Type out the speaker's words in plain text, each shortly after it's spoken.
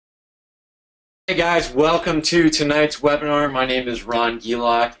Hey guys, welcome to tonight's webinar. My name is Ron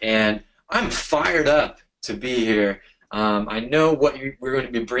Gielok, and I'm fired up to be here. I know what we're going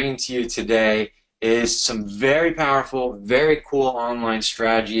to be bringing to you today is some very powerful, very cool online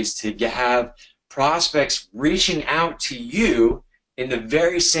strategies to have prospects reaching out to you in the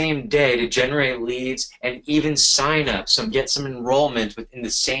very same day to generate leads and even sign up, get some enrollment within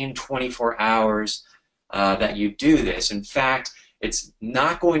the same 24 hours that you do this. In fact, it's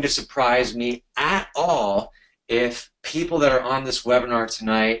not going to surprise me at all if people that are on this webinar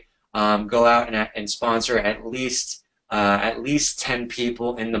tonight go out and sponsor at least 10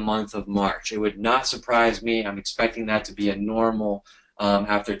 people in the month of March. It would not surprise me. I'm expecting that to be a normal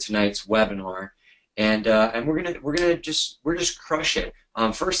after tonight's webinar, and we're just crush it.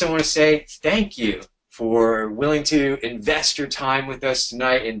 First, I want to say thank you for willing to invest your time with us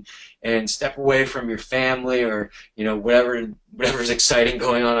tonight and step away from your family or whatever's exciting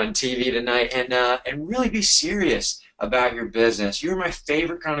going on TV tonight and really be serious about your business. You're my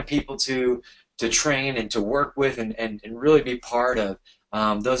favorite kind of people to train and to work with and really be part of.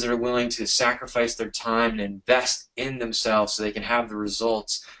 Those that are willing to sacrifice their time and invest in themselves so they can have the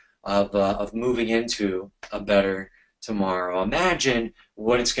results of moving into a better tomorrow. Imagine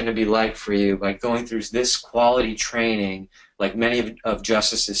what it's going to be like for you by going through this quality training like many of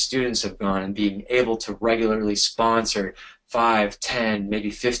Justice's students have gone and being able to regularly sponsor 5, 10, maybe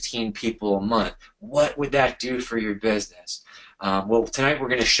 15 people a month. What would that do for your business? Well, tonight we're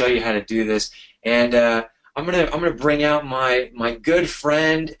going to show you how to do this, and I'm gonna bring out my good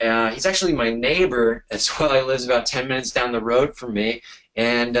friend. He's actually my neighbor as well. He lives about 10 minutes down the road from me,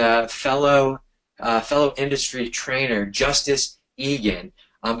 and fellow industry trainer Justice Egan.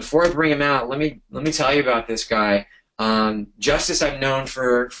 Before I bring him out, let me tell you about this guy. Justice I've known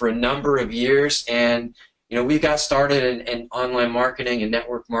for a number of years, and we got started in online marketing and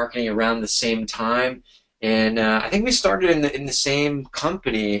network marketing around the same time, and I think we started in the same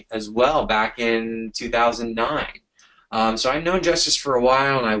company as well back in 2009. So I've known Justice for a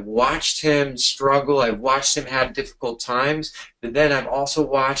while, and I watched him struggle. I've watched him have difficult times, but then I've also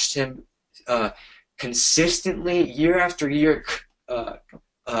watched him consistently, year after year,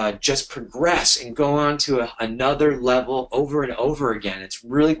 just progress and go on to another level over and over again. It's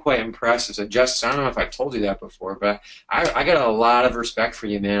really quite impressive. So, Justice, I don't know if I've told you that before, but I got a lot of respect for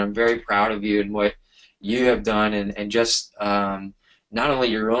you, man. I'm very proud of you and what you have done, and just not only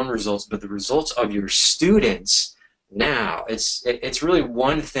your own results, but the results of your students. Now, it's really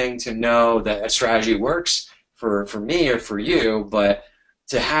one thing to know that a strategy works for me or for you, but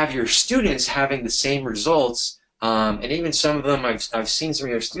to have your students having the same results, and even some of them, I've seen some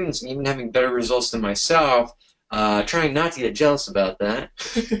of your students even having better results than myself. Trying not to get jealous about that,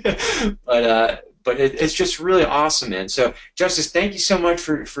 but it's just really awesome, man. So, Justice, thank you so much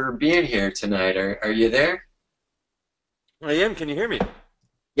for being here tonight. Are you there? I am. Can you hear me?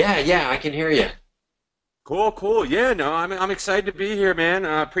 Yeah, I can hear you. Cool, cool. Yeah, no, I'm excited to be here, man.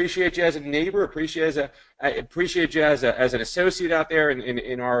 Appreciate you as a neighbor. I appreciate you as an associate out there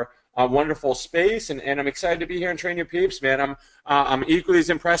in our wonderful space, and I'm excited to be here and train your peeps, man. I'm equally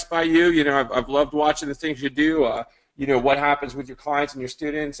as impressed by you. I've loved watching the things you do. What happens with your clients and your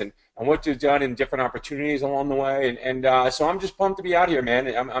students, and what you've done in different opportunities along the way, and so I'm just pumped to be out here,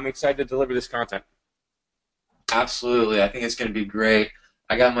 man. I'm excited to deliver this content. Absolutely. I think it's going to be great.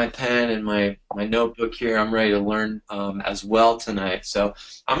 I got my pen and my notebook here. I'm ready to learn as well tonight. So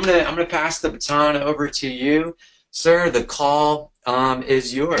I'm gonna pass the baton over to you, sir. The call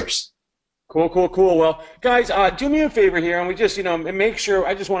is yours. Cool, cool, cool. Well, guys, do me a favor here, and we just, make sure.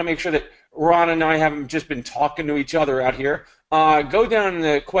 I just want to make sure that Ron and I haven't just been talking to each other out here. Go down in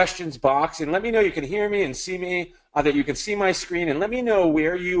the questions box and let me know you can hear me and see me, that you can see my screen, and let me know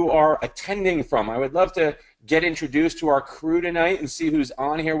where you are attending from. I would love to get introduced to our crew tonight and see who's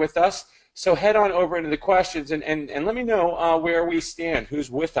on here with us. So head on over into the questions and let me know where we stand,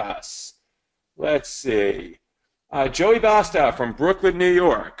 who's with us. Let's see. Joey Basta from Brooklyn, New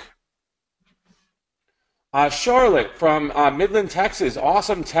York. Charlotte from Midland, Texas.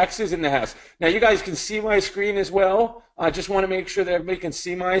 Awesome, Texas in the house. Now you guys can see my screen as well. I just want to make sure that everybody can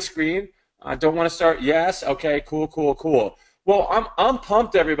see my screen. I don't want to start. Yes. Okay. Cool. Cool. Cool. Well, I'm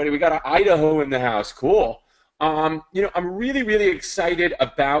pumped, everybody. We got an Idaho in the house. Cool. I'm really, really excited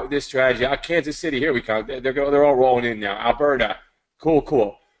about this strategy. Kansas City, here we come. They're all rolling in now. Alberta. Cool.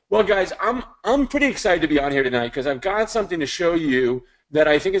 Cool. Well, guys, I'm pretty excited to be on here tonight because I've got something to show you that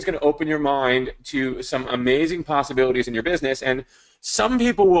I think is going to open your mind to some amazing possibilities in your business. And some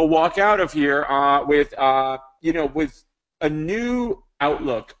people will walk out of here with a new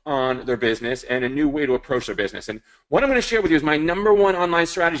outlook on their business and a new way to approach their business. And what I'm going to share with you is my number one online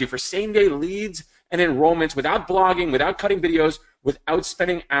strategy for same-day leads and enrollments without blogging, without cutting videos, without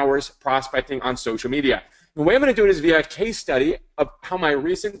spending hours prospecting on social media. The way I'm going to do it is via a case study of how my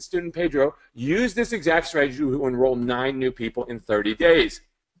recent student, Pedro, used this exact strategy to enroll 9 new people in 30 days.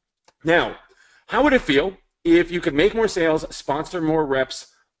 Now, how would it feel if you could make more sales, sponsor more reps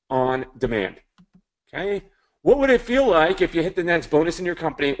on demand? Okay? What would it feel like if you hit the next bonus in your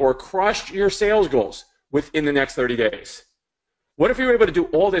company or crushed your sales goals within the next 30 days? What if you were able to do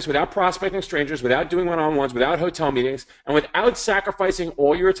all this without prospecting strangers, without doing one-on-ones, without hotel meetings, and without sacrificing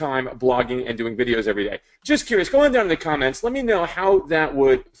all your time blogging and doing videos every day? Just curious, go on down in the comments. Let me know how that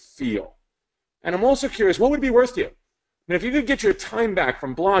would feel. And I'm also curious, what would be worth to you? And if you could get your time back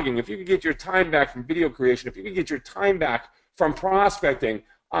from blogging, if you could get your time back from video creation, if you could get your time back from prospecting,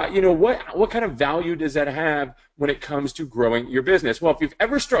 what kind of value does that have when it comes to growing your business? Well, if you've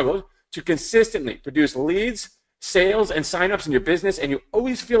ever struggled to consistently produce leads, sales, and signups in your business, and you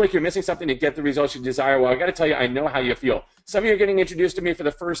always feel like you're missing something to get the results you desire, well, I got to tell you, I know how you feel. Some of you are getting introduced to me for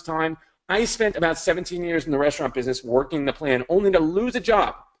the first time. I spent about 17 years in the restaurant business working the plan, only to lose a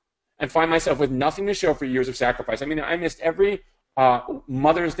job and find myself with nothing to show for years of sacrifice. I mean, I missed every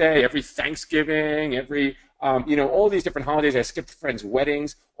Mother's Day, every Thanksgiving, every all these different holidays. I skipped friends'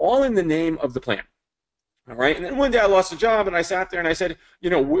 weddings, all in the name of the plan. All right. And then one day I lost a job, and I sat there and I said,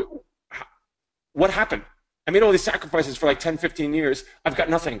 what happened? I made all these sacrifices for like 10, 15 years. I've got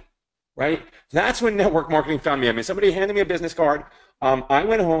nothing. Right. That's when network marketing found me. I mean, somebody handed me a business card. I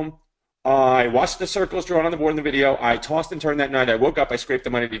went home. I watched the circles drawn on the board in the video. I tossed and turned that night. I woke up. I scraped the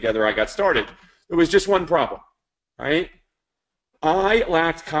money together. I got started. There was just one problem. Right. I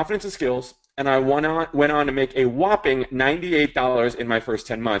lacked confidence and skills. And I went on to make a whopping $98 in my first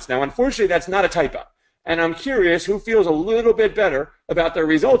 10 months. Now, unfortunately, that's not a typo. And I'm curious who feels a little bit better about their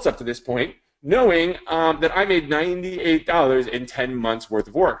results up to this point, knowing that I made $98 in 10 months worth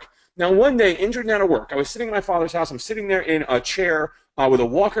of work. Now, one day, injured and out of work, I was sitting in my father's house. I'm sitting there in a chair with a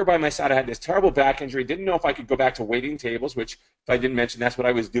walker by my side. I had this terrible back injury. Didn't know if I could go back to waiting tables, which, if I didn't mention, that's what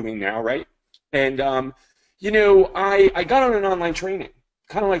I was doing now, right? And, I got on an online training,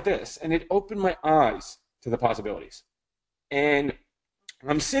 kind of like this, and it opened my eyes to the possibilities. And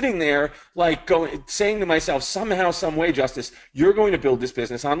I'm sitting there saying to myself, somehow, some way, Justice, you're going to build this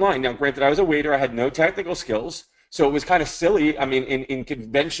business online. Now, granted, I was a waiter. I had no technical skills, so it was kind of silly. I mean, in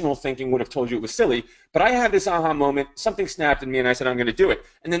conventional thinking would have told you it was silly, but I had this aha moment. Something snapped in me, and I said, I'm going to do it.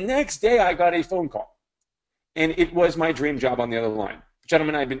 And the next day, I got a phone call, and it was my dream job on the other line. The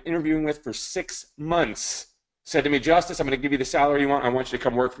gentleman I'd been interviewing with for 6 months said to me, Justice, I'm going to give you the salary you want. I want you to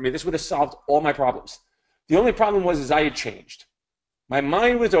come work for me. This would have solved all my problems. The only problem was I had changed. My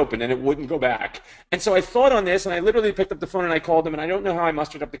mind was open and it wouldn't go back. And so I thought on this, and I literally picked up the phone and I called him, and I don't know how I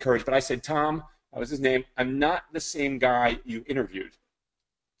mustered up the courage, but I said, Tom, that was his name, I'm not the same guy you interviewed.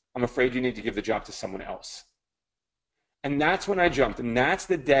 I'm afraid you need to give the job to someone else. And that's when I jumped, and that's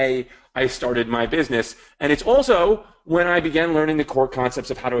the day I started my business. And it's also when I began learning the core concepts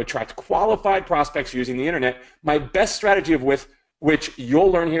of how to attract qualified prospects using the internet, my best strategy of which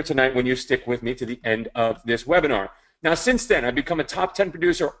you'll learn here tonight when you stick with me to the end of this webinar. Now, since then, I've become a top 10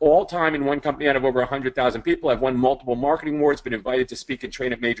 producer all time in one company out of over 100,000 people. I've won multiple marketing awards, been invited to speak and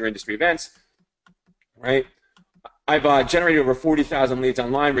train at major industry events, right? I've generated over 40,000 leads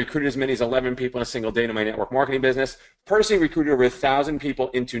online, recruited as many as 11 people in a single day to my network marketing business, personally recruited over 1,000 people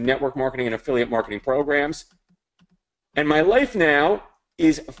into network marketing and affiliate marketing programs. And my life now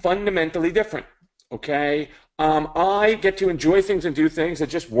is fundamentally different, okay? I get to enjoy things and do things that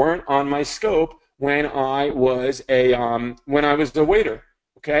just weren't on my scope when I was a waiter.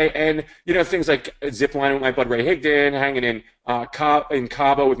 Okay, and things like ziplining with my bud Ray Higdon, hanging in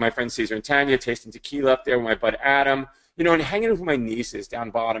Cabo with my friends Caesar and Tanya, tasting tequila up there with my bud Adam, and hanging with my nieces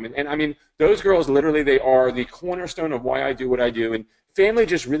down bottom. And I mean, those girls literally, they are the cornerstone of why I do what I do. And family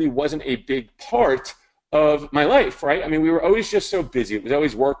just really wasn't a big part of my life, right? I mean, we were always just so busy. It was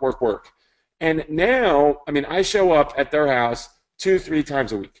always work, work, work. And now, I mean, I show up at their house 2-3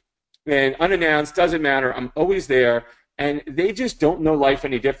 times a week. And unannounced, doesn't matter. I'm always there. And they just don't know life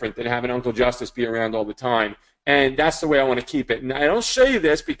any different than having Uncle Justice be around all the time. And that's the way I want to keep it. And I don't show you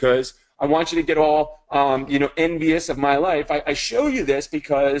this because I want you to get all, envious of my life. I show you this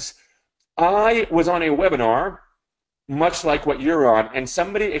because I was on a webinar, much like what you're on, and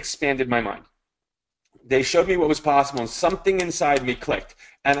somebody expanded my mind. They showed me what was possible, and something inside me clicked.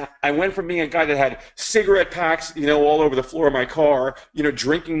 And I went from being a guy that had cigarette packs, all over the floor of my car,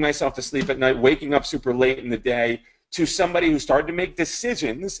 drinking myself to sleep at night, waking up super late in the day, to somebody who started to make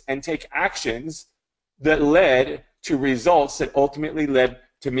decisions and take actions that led to results that ultimately led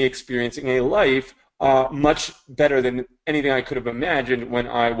to me experiencing a life much better than anything I could have imagined when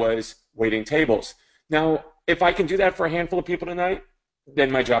I was waiting tables. Now, if I can do that for a handful of people tonight,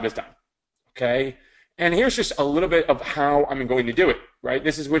 then my job is done. Okay? And here's just a little bit of how I'm going to do it, right?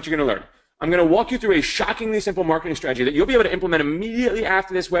 This is what you're going to learn. I'm going to walk you through a shockingly simple marketing strategy that you'll be able to implement immediately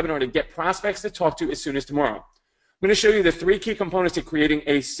after this webinar to get prospects to talk to as soon as tomorrow. I'm going to show you the 3 key components to creating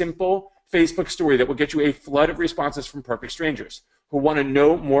a simple Facebook story that will get you a flood of responses from perfect strangers who want to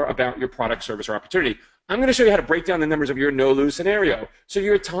know more about your product, service, or opportunity. I'm going to show you how to break down the numbers of your no-lose scenario so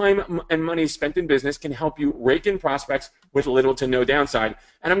your time and money spent in business can help you rake in prospects with little to no downside.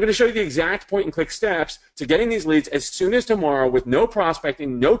 And I'm going to show you the exact point-and-click steps to getting these leads as soon as tomorrow with no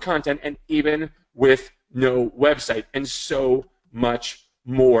prospecting, no content, and even with no website, and so much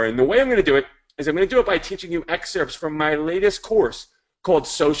more. And the way I'm going to do it is I'm going to do it by teaching you excerpts from my latest course called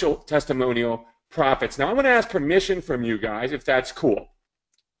Social Testimonial Profits. Now, I'm going to ask permission from you guys if that's cool.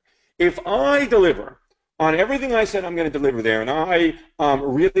 If I deliver on everything I said I'm going to deliver there, and I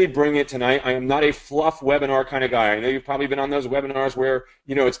really bring it tonight, I am not a fluff webinar kind of guy. I know you've probably been on those webinars where,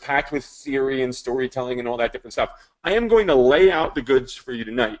 you know, it's packed with theory and storytelling and all that different stuff. I am going to lay out the goods for you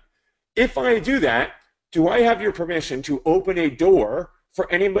tonight. If I do that, do I have your permission to open a door for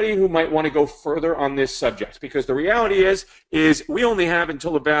anybody who might want to go further on this subject? Because the reality is we only have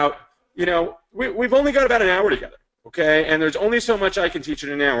until about, you know, we've only got about an hour together. Okay, and there's only so much I can teach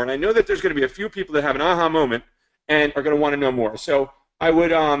in an hour, and I know that there's going to be a few people that have an aha moment and are going to want to know more. So I would,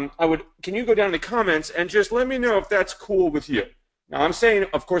 can you go down in the comments and just let me know if that's cool with you? Now I'm saying,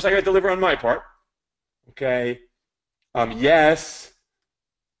 of course, I got to deliver on my part. Okay, yes,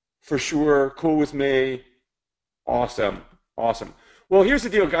 for sure, cool with me, awesome, awesome. Well, here's the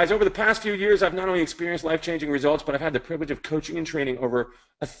deal, guys. Over the past few years, I've not only experienced life-changing results, but I've had the privilege of coaching and training over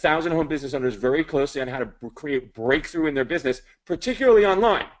 1,000 home business owners very closely on how to create breakthrough in their business, particularly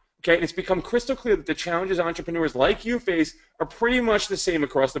online. Okay, and it's become crystal clear that the challenges entrepreneurs like you face are pretty much the same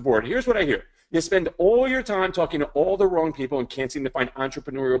across the board. Here's what I hear. You spend all your time talking to all the wrong people and can't seem to find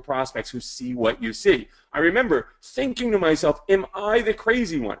entrepreneurial prospects who see what you see. I remember thinking to myself, am I the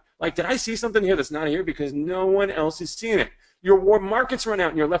crazy one? Like, did I see something here that's not here because no one else is seeing it? Your markets run out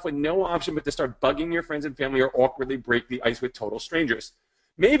and you're left with no option but to start bugging your friends and family or awkwardly break the ice with total strangers.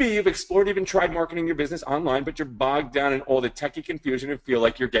 Maybe you've explored, even tried marketing your business online, but you're bogged down in all the techie confusion and feel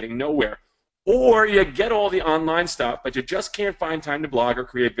like you're getting nowhere. Or you get all the online stuff, but you just can't find time to blog or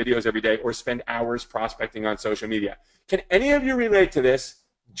create videos every day or spend hours prospecting on social media. Can any of you relate to this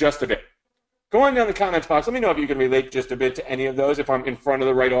just a bit? Go on down in the comments box. Let me know if you can relate just a bit to any of those, if I'm in front of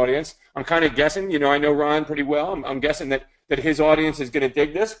the right audience. I'm kind of guessing, you know, I know Ron pretty well. I'm guessing that his audience is going to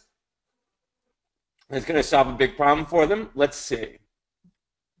dig this. It's going to solve a big problem for them. Let's see.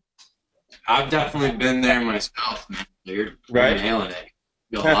 I've definitely been there myself. You're nailing it.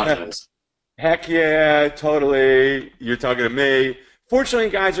 You'll love this. Heck yeah, totally. You're talking to me. Fortunately,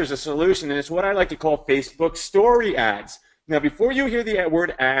 guys, there's a solution, and it's what I like to call Facebook story ads. Now, before you hear the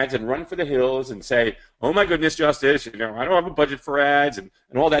word ads and run for the hills and say, oh my goodness, Justice, you know, I don't have a budget for ads and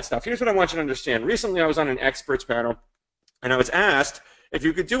all that stuff, here's what I want you to understand. Recently, I was on an experts panel, and I was asked, if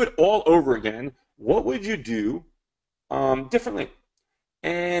you could do it all over again, what would you do differently?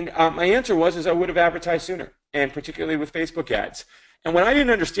 And my answer was I would have advertised sooner, and particularly with Facebook ads. And what I didn't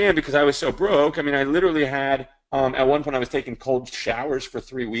understand, because I was so broke, I mean, I literally had, at one point I was taking cold showers for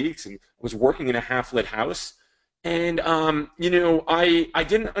 3 weeks and was working in a half-lit house. And, you know, I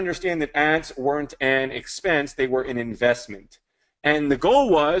didn't understand that ads weren't an expense, they were an investment. And the goal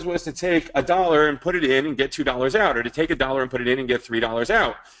was to take $1 and put it in and get $2 out, or to take $1 and put it in and get $3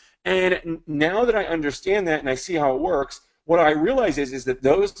 out. And now that I understand that and I see how it works, what I realize is that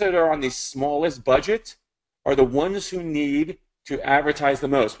those that are on the smallest budget are the ones who need to advertise the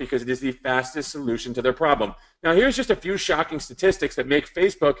most, because it is the fastest solution to their problem. Now, here's just a few shocking statistics that make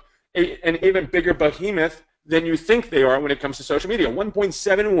Facebook an even bigger behemoth than you think they are when it comes to social media.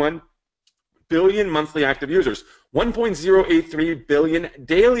 1.71 billion monthly active users, 1.083 billion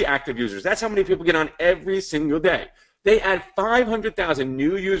daily active users. That's how many people get on every single day. They add 500,000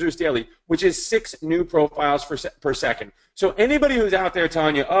 new users daily, which is 6 new profiles per second. So anybody who's out there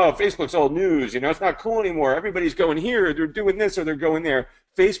telling you, oh, Facebook's old news, you know, it's not cool anymore, everybody's going here, they're doing this, or they're going there,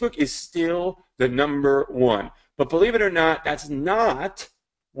 Facebook is still the #1. But believe it or not, that's not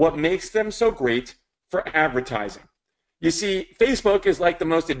what makes them so great for advertising. You see, Facebook is like the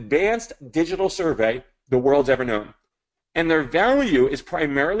most advanced digital survey the world's ever known. And their value is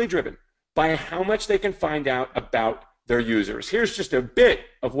primarily driven by how much they can find out about their users. Here's just a bit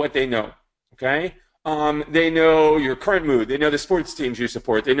of what they know, okay? They know your current mood. They know the sports teams you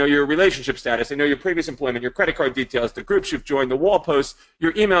support. They know your relationship status. They know your previous employment, your credit card details, the groups you've joined, the wall posts,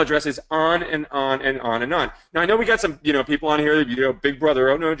 your email addresses, on and on and on and on. Now, I know we got some, people on here, Big Brother,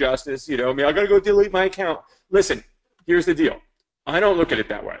 oh no, Justice, I got to go delete my account. Listen, here's the deal. I don't look at it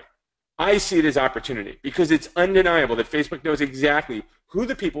that way. I see it as opportunity because it's undeniable that Facebook knows exactly who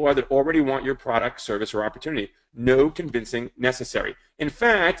the people are that already want your product, service, or opportunity. No convincing necessary. In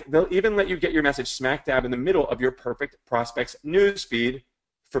fact, they'll even let you get your message smack dab in the middle of your perfect prospect's news feed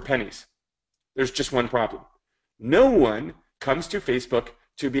for pennies. There's just one problem. No one comes to Facebook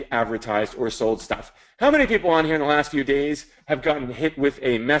to be advertised or sold stuff. How many people on here in the last few days have gotten hit with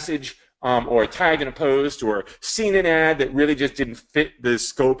a message or tagged in a post or seen an ad that really just didn't fit the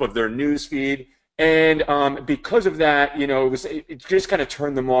scope of their news feed? And because of that, it just kind of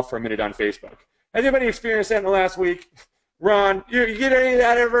turned them off for a minute on Facebook. Has anybody experienced that in the last week? Ron, you get any of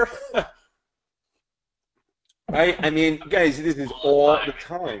that ever? Right? I mean, guys, this is all the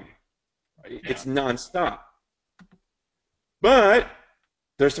time. Right? It's nonstop. But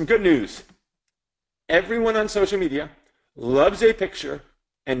there's some good news. Everyone on social media loves a picture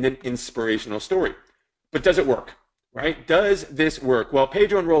and an inspirational story. But does it work? Right? Does this work? Well,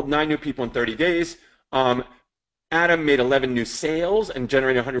 Pedro enrolled 9 new people in 30 days. Adam made 11 new sales and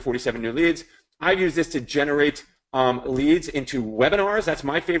generated 147 new leads. I've used this to generate leads into webinars. That's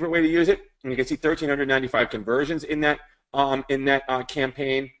my favorite way to use it. And you can see 1,395 conversions in that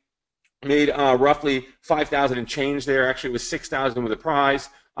campaign. Made roughly 5,000 and change there. Actually, it was 6,000 with a prize.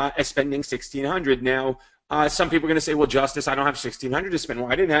 Spending 1,600 now. Some people are going to say, well, Justice, I don't have 1,600 to spend.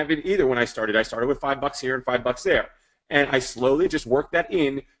 Well, I didn't have it either when I started. I started with $5 here and $5 there. And I slowly just worked that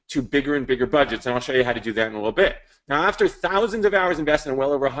in to bigger and bigger budgets. And I'll show you how to do that in a little bit. Now, after thousands of hours invested and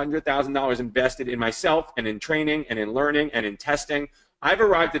well over $100,000 invested in myself and in training and in learning and in testing, I've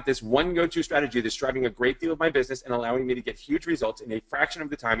arrived at this one go-to strategy that's driving a great deal of my business and allowing me to get huge results in a fraction of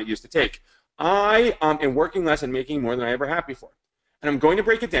the time it used to take. I am working less and making more than I ever have before. And I'm going to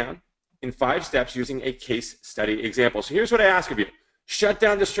break it down in 5 steps using a case study example. So here's what I ask of you. Shut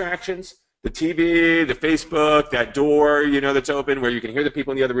down distractions, the TV, the Facebook, that door, that's open where you can hear the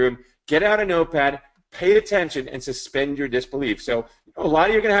people in the other room. Get out a notepad, pay attention, and suspend your disbelief. So a lot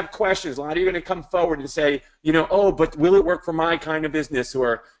of you are going to have questions. A lot of you are going to come forward and say, oh, but will it work for my kind of business?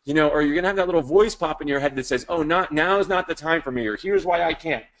 Or, or you're going to have that little voice pop in your head that says, oh, now is not the time for me, or here's why I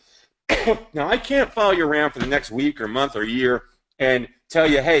can't. Now, I can't follow you around for the next week or month or year and tell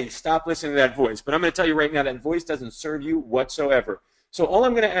you, hey, stop listening to that voice. But I'm going to tell you right now that voice doesn't serve you whatsoever. So all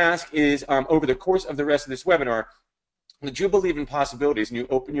I'm going to ask is over the course of the rest of this webinar, that you believe in possibilities and you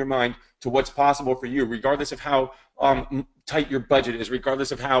open your mind to what's possible for you, regardless of how tight your budget is,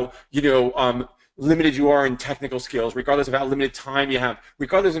 regardless of how limited you are in technical skills, regardless of how limited time you have,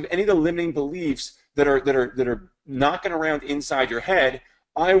 regardless of any of the limiting beliefs that are knocking around inside your head.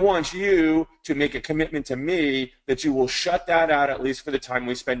 I want you to make a commitment to me that you will shut that out at least for the time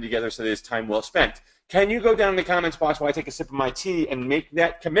we spend together, so that it's time well spent. Can you go down in the comments box while I take a sip of my tea and make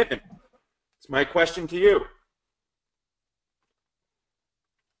that commitment? It's my question to you.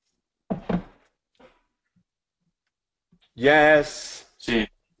 Yes. See.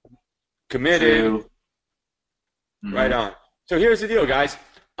 Committed. Right on. So here's the deal, guys.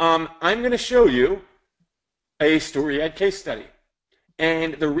 I'm going to show you a story ad case study.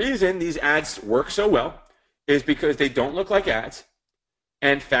 And the reason these ads work so well is because they don't look like ads,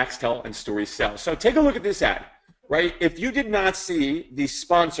 and facts tell and stories sell. So take a look at this ad, right? If you did not see the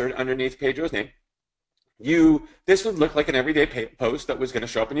sponsored underneath Pedro's name, this would look like an everyday post that was going to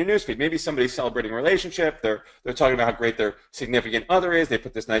show up in your newsfeed. Maybe somebody's celebrating a relationship. They're talking about how great their significant other is. They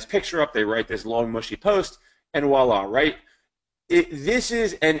put this nice picture up. They write this long, mushy post, and voila, right? This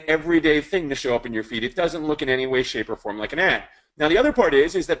is an everyday thing to show up in your feed. It doesn't look in any way, shape, or form like an ad. Now, the other part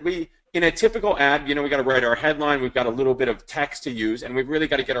is that in a typical ad, we got to write our headline. We've got a little bit of text to use, and we've really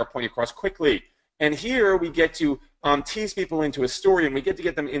got to get our point across quickly. And here we get to tease people into a story, and we get to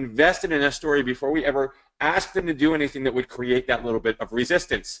get them invested in a story before we ever ask them to do anything that would create that little bit of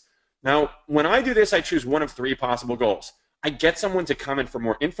resistance. Now, when I do this, I choose one of 3 possible goals. I get someone to comment for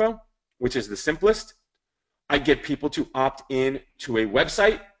more info, which is the simplest. I get people to opt in to a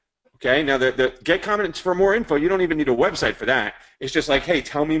website. Okay, now the get comments for more info, you don't even need a website for that. It's just like, hey,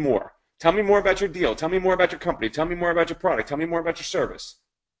 tell me more. Tell me more about your deal. Tell me more about your company. Tell me more about your product. Tell me more about your service.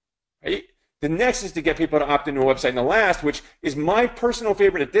 Right? The next is to get people to opt into a website. And the last, which is my personal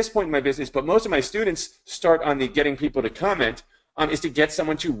favorite at this point in my business, but most of my students start on the getting people to comment, is to get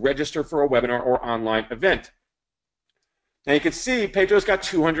someone to register for a webinar or online event. Now you can see Pedro's got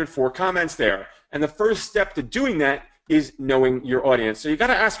 204 comments there. And the first step to doing that is knowing your audience. So you got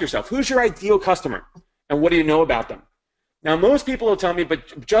to ask yourself, who's your ideal customer? And what do you know about them? Now, most people will tell me,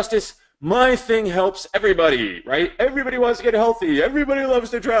 but Justice, my thing helps everybody, right? Everybody wants to get healthy. Everybody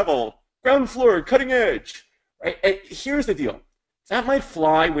loves to travel. Ground floor, cutting edge, right? And here's the deal. That might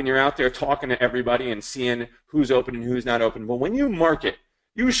fly when you're out there talking to everybody and seeing who's open and who's not open. But when you market,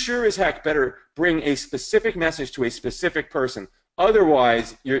 you sure as heck better bring a specific message to a specific person.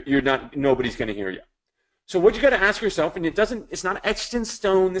 Otherwise, nobody's going to hear you. So what you got to ask yourself, and it's not etched in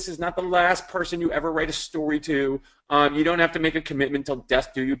stone. This is not the last person you ever write a story to. You don't have to make a commitment till death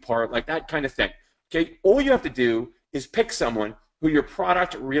do you part, like that kind of thing. Okay, all you have to do is pick someone who your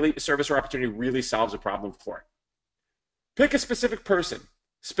product really, service or opportunity really solves a problem for. Pick a specific person,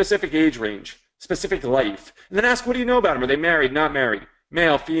 specific age range, specific life, and then ask, what do you know about them? Are they married, not married?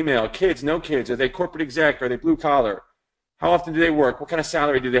 Male, female, kids, no kids? Are they corporate exec? Are they blue collar? How often do they work? What kind of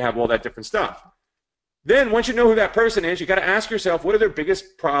salary do they have? All that different stuff. Then once you know who that person is, you got to ask yourself, what are their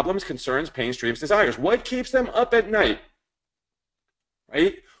biggest problems, concerns, pains, dreams, desires? What keeps them up at night?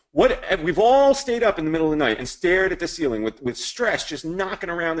 Right? We've all stayed up in the middle of the night and stared at the ceiling with stress just knocking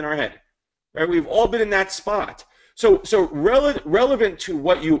around in our head. Right? We've all been in that spot. So relevant to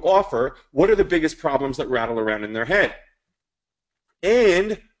what you offer, what are the biggest problems that rattle around in their head?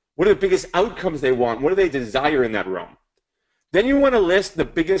 And what are the biggest outcomes they want? What do they desire in that realm? Then you want to list the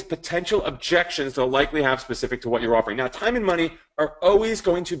biggest potential objections they'll likely have specific to what you're offering. Now, time and money are always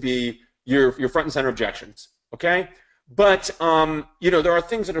going to be your front and center objections, okay? But, there are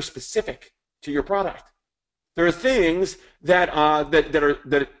things that are specific to your product. There are things that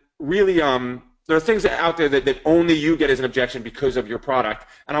really, there are things out there that only you get as an objection because of your product.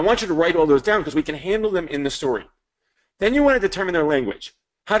 And I want you to write all those down because we can handle them in the story. Then you want to determine their language.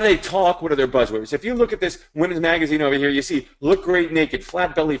 How do they talk? What are their buzzwords? If you look at this women's magazine over here, you see look great naked,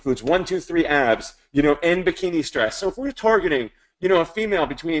 flat belly foods, 1, 2, 3 abs, end bikini stress. So if we're targeting, a female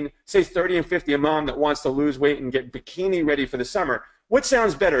between, say, 30 and 50, a mom that wants to lose weight and get bikini ready for the summer, what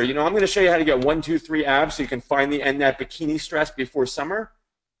sounds better? I'm going to show you how to get 1, 2, 3 abs so you can finally end that bikini stress before summer.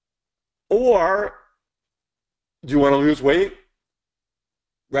 Or do you want to lose weight?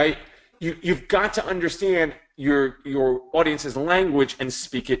 Right? You've got to understand your audience's language and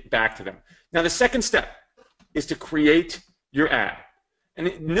speak it back to them. Now, the second step is to create your ad. And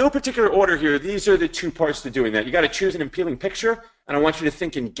in no particular order here, these are the two parts to doing that. You got to choose an appealing picture, and I want you to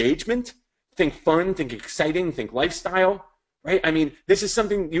think engagement, think fun, think exciting, think lifestyle, right? I mean, this is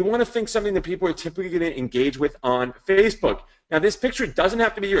something, you want to think something that people are typically going to engage with on Facebook. Now, this picture doesn't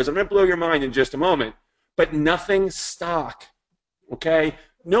have to be yours. I'm going to blow your mind in just a moment, but nothing stock, okay?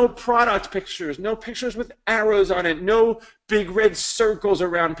 No product pictures, no pictures with arrows on it, no big red circles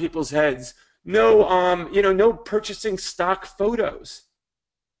around people's heads, no, no purchasing stock photos.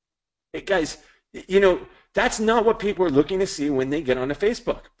 Hey, guys, that's not what people are looking to see when they get onto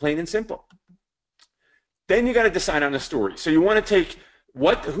Facebook, plain and simple. Then you got to decide on a story. So you want to take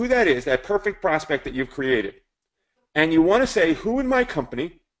who that is, that perfect prospect that you've created, and you want to say, who in my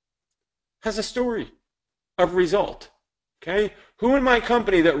company has a story of result? Okay? Who in my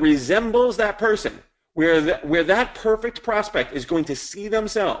company that resembles that person, where that perfect prospect is going to see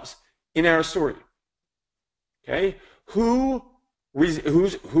themselves in our story? Okay? Who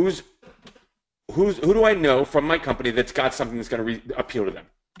do I know from my company that's got something that's going to appeal to them?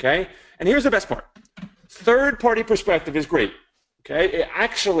 Okay? And here's the best part. Third-party perspective is great. Okay? It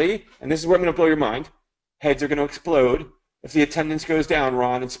actually, and this is where I'm going to blow your mind, heads are going to explode if the attendance goes down,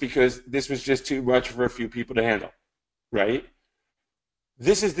 Ron. It's because this was just too much for a few people to handle. Right?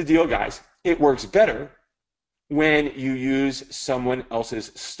 This is the deal, guys. It works better when you use someone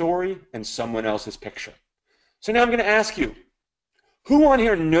else's story and someone else's picture. So now I'm going to ask you, who on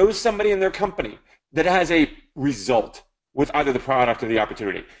here knows somebody in their company that has a result with either the product or the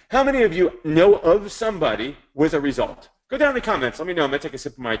opportunity? How many of you know of somebody with a result? Go down in the comments. Let me know. I'm going to take a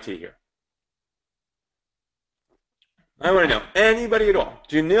sip of my tea here. I want to know. Anybody at all?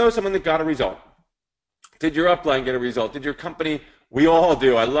 Do you know someone that got a result? Did your upline get a result? Did your company? We all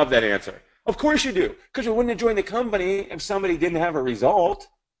do. I love that answer. Of course you do, because you wouldn't have joined the company if somebody didn't have a result.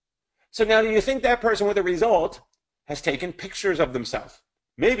 So now do you think that person with a result has taken pictures of themselves?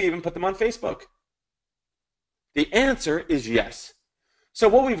 Maybe even put them on Facebook? The answer is yes. So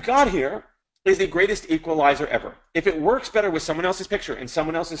what we've got here is the greatest equalizer ever. If it works better with someone else's picture and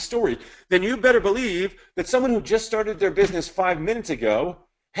someone else's story, then you better believe that someone who just started their business 5 minutes ago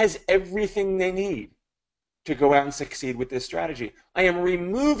has everything they need to go out and succeed with this strategy. I am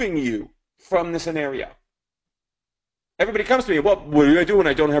removing you from the scenario. Everybody comes to me, well, what do I do when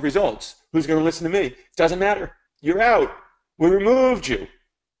I don't have results? Who's going to listen to me? It doesn't matter. You're out. We removed you.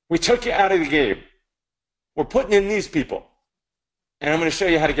 We took you out of the game. We're putting in these people. And I'm going to show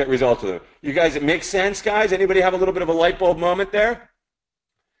you how to get results with it. You guys, it makes sense, guys? Anybody have a little bit of a light bulb moment there?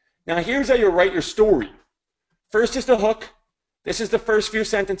 Now, here's how you write your story. First is the hook. This is the first few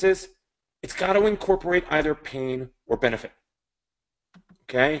sentences. It's got to incorporate either pain or benefit.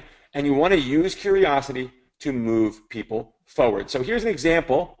 Okay? And you want to use curiosity to move people forward. So here's an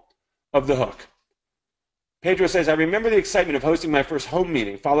example of the hook. Pedro says, I remember the excitement of hosting my first home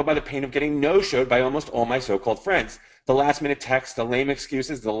meeting, followed by the pain of getting no-showed by almost all my so-called friends. The last-minute texts, the lame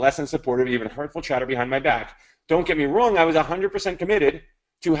excuses, the less than supportive, even hurtful chatter behind my back. Don't get me wrong, I was 100% committed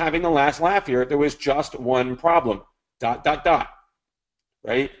to having the last laugh here. There was just one problem, ...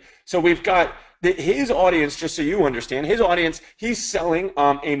 Right? So we've got his audience, just so you understand, his audience, he's selling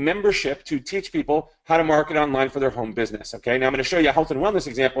a membership to teach people how to market online for their home business. Okay, now I'm going to show you a health and wellness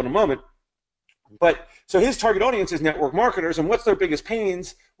example in a moment. But so his target audience is network marketers, and what's their biggest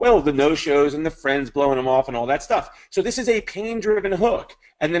pains? Well, the no-shows and the friends blowing them off and all that stuff. So this is a pain-driven hook,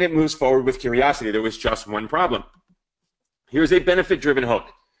 and then it moves forward with curiosity. There was just one problem. Here's a benefit-driven hook.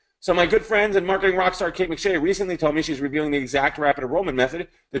 So my good friends and marketing rock star Kate McShay recently told me she's reviewing the exact rapid enrollment method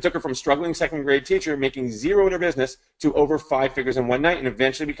that took her from struggling second grade teacher making zero in her business to over 5 figures in one night and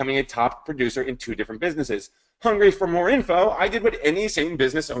eventually becoming a top producer in 2 different businesses. Hungry for more info, I did what any sane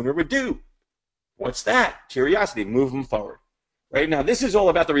business owner would do. What's that? Curiosity. Move them forward. Right? Now, this is all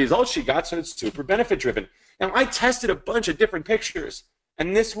about the results she got, so it's super benefit driven. Now, I tested a bunch of different pictures,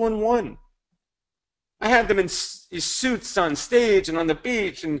 and this one won. I had them in suits on stage and on the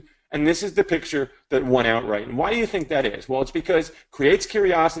beach, and this is the picture that won outright. And why do you think that is? Well, it's because it creates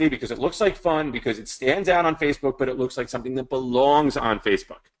curiosity, because it looks like fun, because it stands out on Facebook, but it looks like something that belongs on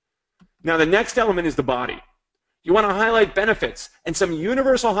Facebook. Now, the next element is the body. You want to highlight benefits, and some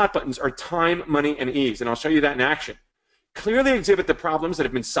universal hot buttons are time, money, and ease, and I'll show you that in action. Clearly exhibit the problems that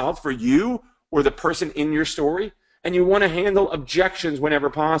have been solved for you or the person in your story, and you want to handle objections whenever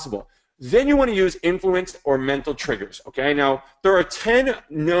possible. Then you want to use influence or mental triggers, okay? Now, there are 10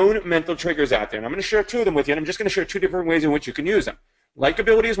 known mental triggers out there, and I'm going to share 2 of them with you, and I'm just going to share 2 different ways in which you can use them.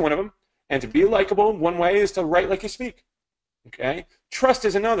 Likability is one of them, and to be likable, one way is to write like you speak, okay? Trust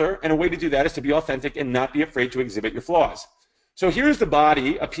is another, and a way to do that is to be authentic and not be afraid to exhibit your flaws. So here's the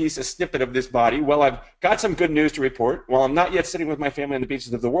body, a snippet of this body. Well, I've got some good news to report. While I'm not yet sitting with my family on the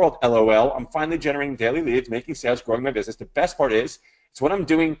beaches of the world, LOL, I'm finally generating daily leads, making sales, growing my business. The best part is, it's what I'm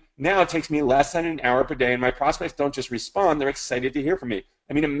doing now. It takes me less than an hour per day, and my prospects don't just respond. They're excited to hear from me.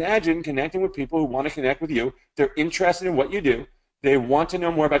 I mean, imagine connecting with people who want to connect with you. They're interested in what you do. They want to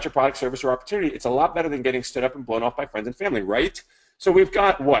know more about your product, service, or opportunity. It's a lot better than getting stood up and blown off by friends and family, right? So we've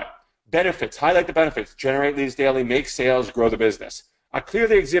got what? Benefits. Highlight the benefits. Generate leads daily. Make sales. Grow the business. I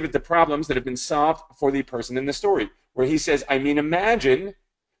clearly exhibit the problems that have been solved for the person in the story, where he says, I mean, imagine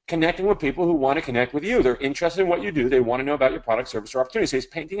connecting with people who want to connect with you. They're interested in what you do. They want to know about your product, service, or opportunity. So he's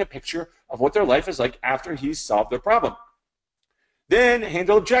painting a picture of what their life is like after he's solved their problem. Then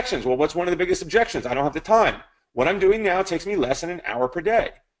handle objections. Well, what's one of the biggest objections? I don't have the time. What I'm doing now takes me less than an hour per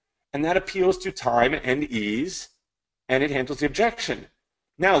day. And that appeals to time and ease, and it handles the objection.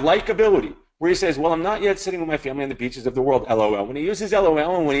 Now, likability, where he says, well, I'm not yet sitting with my family on the beaches of the world, LOL. When he uses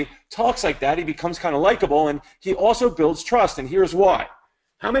LOL and when he talks like that, he becomes kind of likable, and he also builds trust, and here's why.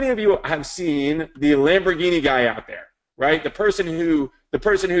 How many of you have seen the Lamborghini guy out there, right? The person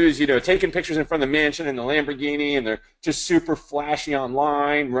who's, you know, taking pictures in front of the mansion in the Lamborghini, and they're just super flashy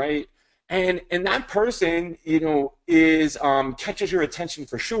online, right? And that person, you know, is catches your attention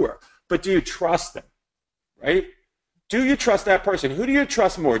for sure. But do you trust them, right? Do you trust that person? Who do you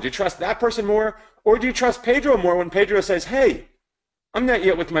trust more? Do you trust that person more, or do you trust Pedro more when Pedro says, hey, I'm not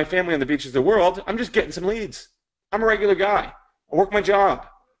yet with my family on the beaches of the world. I'm just getting some leads. I'm a regular guy. I work my job,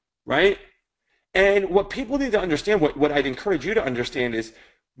 right? And what people need to understand, what I'd encourage you to understand is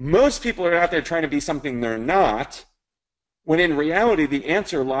most people are out there trying to be something they're not, when in reality, the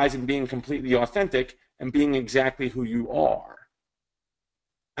answer lies in being completely authentic and being exactly who you are.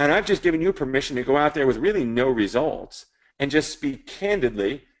 And I've just given you permission to go out there with really no results and just speak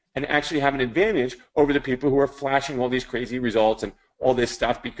candidly and actually have an advantage over the people who are flashing all these crazy results and all this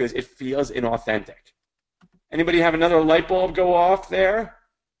stuff because it feels inauthentic. Anybody have another light bulb go off there?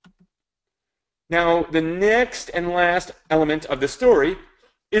 Now, the next and last element of the story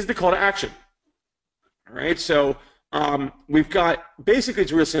is the call to action. All right, so we've got, basically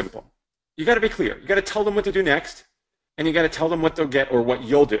it's real simple. You got to be clear. You got to tell them what to do next, and you got to tell them what they'll get or what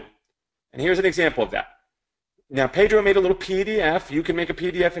you'll do. And here's an example of that. Now, Pedro made a little PDF. You can make a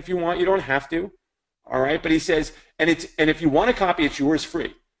PDF if you want. You don't have to. All right, but he says, and if you want a copy, it's yours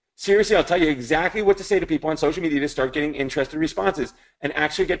free. Seriously, I'll tell you exactly what to say to people on social media to start getting interested responses and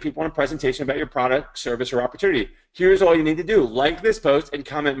actually get people on a presentation about your product, service, or opportunity. Here's all you need to do. Like this post and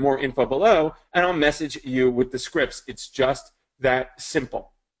comment more info below, and I'll message you with the scripts. It's just that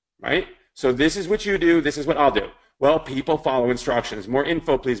simple, right? So this is what you do. This is what I'll do. Well, people follow instructions. More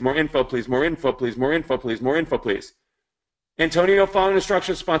info, please. More info, please. More info, please. More info, please. More info, please. Antonio following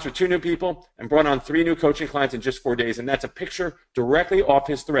instructions sponsored 2 new people and brought on 3 new coaching clients in just 4 days, and that's a picture directly off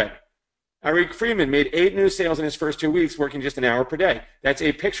his thread. Eric Freeman made 8 new sales in his first 2 weeks, working just an hour per day. That's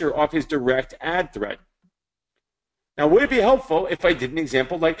a picture off his direct ad thread. Now, would it be helpful if I did an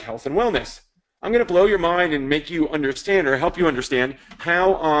example like health and wellness? I'm going to blow your mind and make you understand or help you understand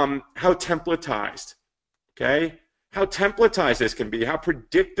how templatized, okay? How templatized this can be, how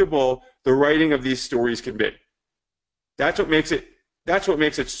predictable the writing of these stories can be. That's what makes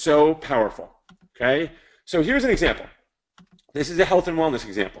it so powerful, okay? So here's an example. This is a health and wellness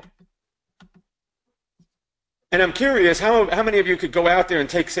example. And I'm curious how many of you could go out there and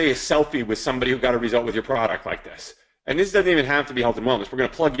take, say, a selfie with somebody who got a result with your product like this. And this doesn't even have to be health and wellness. We're going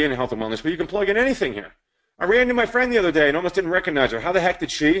to plug in health and wellness, but you can plug in anything here. I ran into my friend the other day and almost didn't recognize her. How the heck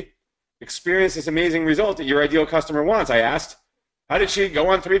did she experience this amazing result that your ideal customer wants? I asked. How did she go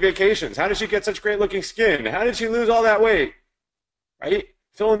on 3 vacations? How did she get such great looking skin? How did she lose all that weight? Right?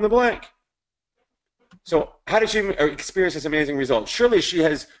 Fill in the blank. So how did she experience this amazing result? Surely she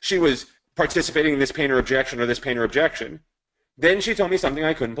was participating in this pain or objection or this pain or objection. Then she told me something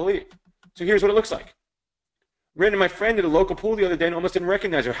I couldn't believe. So here's what it looks like. Ran into my friend at a local pool the other day and almost didn't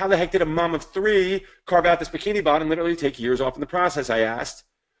recognize her. How the heck did a mom of 3 carve out this bikini bottom and literally take years off in the process, I asked.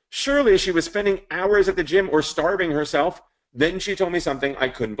 Surely she was spending hours at the gym or starving herself. Then she told me something I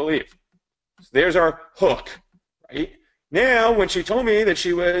couldn't believe. So there's our hook, right? Now, when she told me that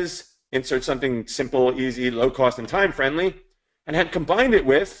she was, insert something simple, easy, low cost, and time friendly, and had combined it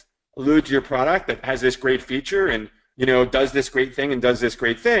with, allude to your product that has this great feature and, does this great thing and does this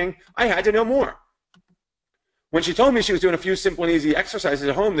great thing, I had to know more. When she told me she was doing a few simple and easy exercises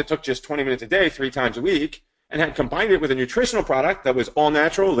at home that took just 20 minutes a day, 3 times a week, and had combined it with a nutritional product that was all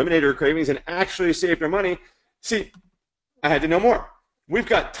natural, eliminated her cravings, and actually saved her money, see, I had to know more. We've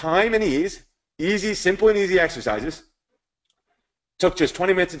got time and ease, easy, simple and easy exercises. Took just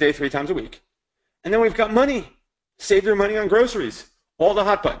 20 minutes a day, 3 times a week. And then we've got money. Save your money on groceries. All the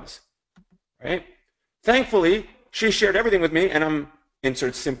hot buttons, right? Thankfully, she shared everything with me, and I'm,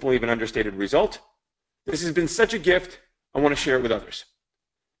 insert simple, even understated result. This has been such a gift, I want to share it with others.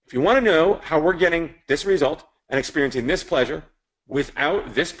 If you want to know how we're getting this result and experiencing this pleasure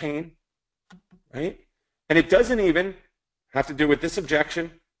without this pain, right? And it doesn't even have to do with this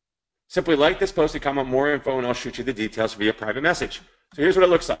objection. Simply like this post and comment more info, and I'll shoot you the details via private message. So here's what it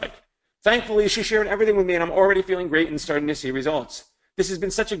looks like. Thankfully, she shared everything with me, and I'm already feeling great and starting to see results. This has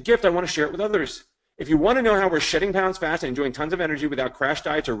been such a gift, I want to share it with others. If you want to know how we're shedding pounds fast and enjoying tons of energy without crash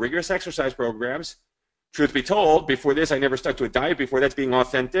diets or rigorous exercise programs, truth be told, before this, I never stuck to a diet before. That's being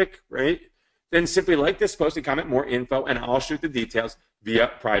authentic, right? Then simply like this post and comment more info, and I'll shoot the details via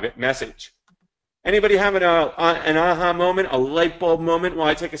private message. Anybody having an aha moment, a light bulb moment while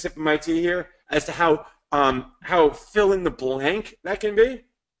I take a sip of my tea here as to how fill in the blank that can be?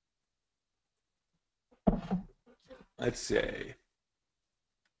 Let's see.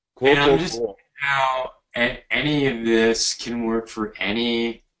 Cool, cool. How any of this can work for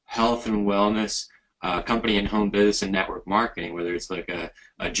any health and wellness company in home business and network marketing, whether it's like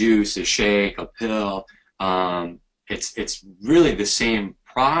a juice, a shake, a pill. It's really the same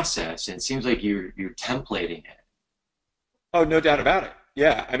process, and it seems like you're templating it. Oh, no doubt about it.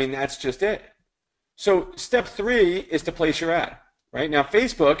 Yeah, I mean, that's just it. So step 3 is to place your ad, right? Now,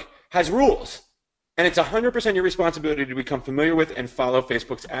 Facebook has rules, and it's 100% your responsibility to become familiar with and follow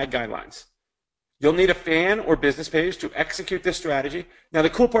Facebook's ad guidelines. You'll need a fan or business page to execute this strategy. Now, the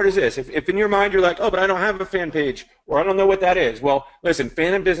cool part is this. If in your mind you're like, oh, but I don't have a fan page, or I don't know what that is. Well, listen,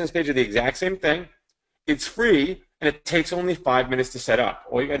 fan and business page are the exact same thing. It's free, and it takes only 5 minutes to set up.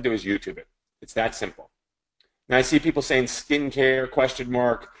 All you got to do is YouTube it. It's that simple. Now, I see people saying skincare, question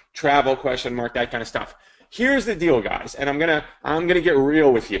mark, travel, question mark, that kind of stuff. Here's the deal, guys, and I'm gonna get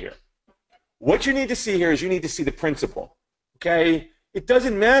real with you here. What you need to see here is you need to see the principle, okay? It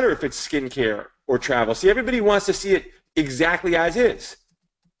doesn't matter if it's skincare or travel. See, everybody wants to see it exactly as is.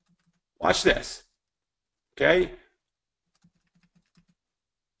 Watch this, okay?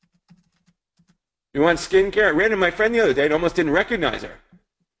 You want skincare? I ran into my friend the other day and almost didn't recognize her.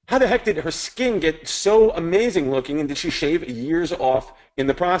 How the heck did her skin get so amazing looking, and did she shave years off in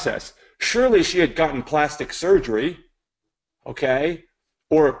the process? Surely she had gotten plastic surgery, okay?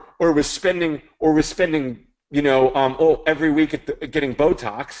 Or was spending every week getting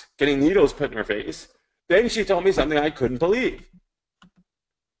Botox, getting needles put in her face. Then she told me something I couldn't believe.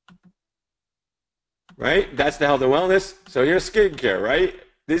 Right? That's the health and wellness. So here's skincare, right?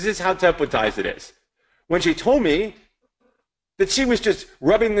 This is how templatized it is. When she told me that she was just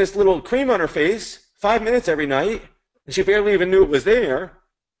rubbing this little cream on her face 5 minutes every night, and she barely even knew it was there,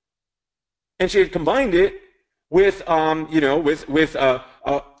 and she had combined it with, with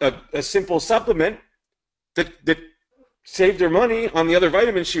a simple supplement that saved her money on the other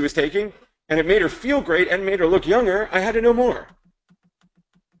vitamins she was taking, and it made her feel great and made her look younger, I had to know more.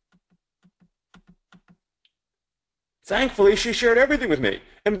 Thankfully, she shared everything with me.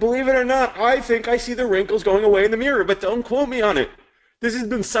 And believe it or not, I think I see the wrinkles going away in the mirror, but don't quote me on it. This has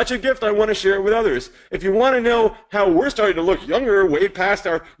been such a gift, I want to share it with others. If you want to know how we're starting to look younger, way past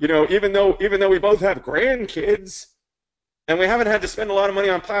our, even though we both have grandkids, and we haven't had to spend a lot of money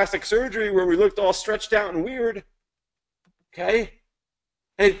on plastic surgery where we looked all stretched out and weird, okay?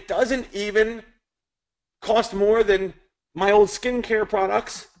 And it doesn't even cost more than my old skincare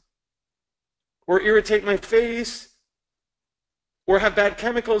products, or irritate my face, or have bad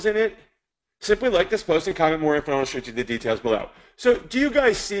chemicals in it. Simply like this post and comment more info, and I'll show you the details below. So do you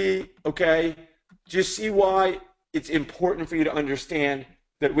guys see, okay, do you see why it's important for you to understand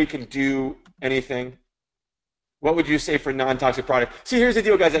that we can do anything? What would you say for non-toxic product? See, here's the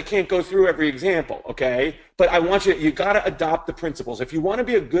deal, guys. I can't go through every example, okay? But I want you got to adopt the principles. If you want to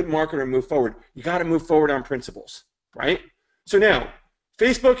be a good marketer and move forward, you got to move forward on principles, right? So now,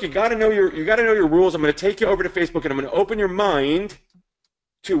 Facebook, you got to know your rules. I'm going to take you over to Facebook, and I'm going to open your mind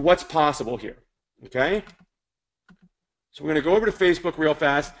to what's possible here, okay? So we're going to go over to Facebook real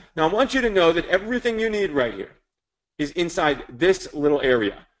fast. Now, I want you to know that everything you need right here is inside this little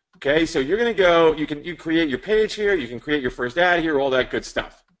area, okay? So you're going to go, you create your page here, you can create your first ad here, all that good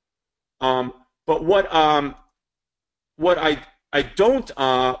stuff. But what I don't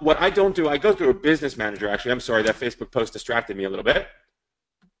do, I go through a business manager, actually. I'm sorry, that Facebook post distracted me a little bit.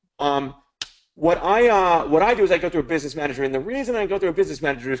 What I do is I go through a business manager, and the reason I go through a business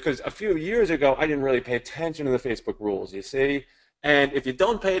manager is because a few years ago I didn't really pay attention to the Facebook rules, you see? And if you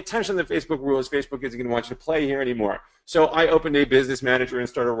don't pay attention to the Facebook rules, Facebook isn't going to want you to play here anymore. So I opened a business manager and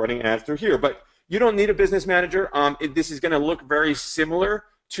started running ads through here. But you don't need a business manager. This is going to look very similar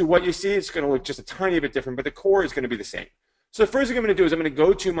to what you see. It's going to look just a tiny bit different, but the core is going to be the same. So the first thing I'm going to do is I'm going to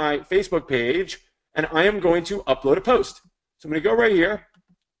go to my Facebook page, and I am going to upload a post. So I'm going to go right here,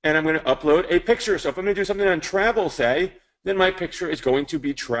 and I'm going to upload a picture. So if I'm going to do something on travel, say, then my picture is going to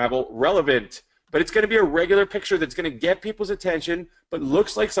be travel relevant. But it's going to be a regular picture that's going to get people's attention, but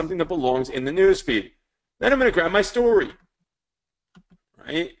looks like something that belongs in the newsfeed. Then I'm going to grab my story,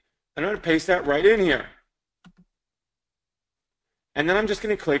 right? And I'm going to paste that right in here. And then I'm just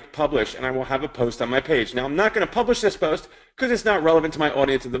going to click publish, and I will have a post on my page. Now, I'm not going to publish this post because it's not relevant to my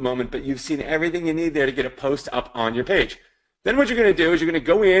audience at the moment, but you've seen everything you need there to get a post up on your page. Then what you're going to do is you're going to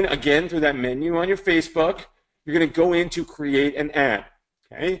go in, again, through that menu on your Facebook. You're going to go in to create an ad.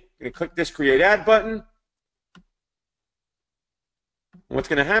 Okay? You're going to click this create ad button. What's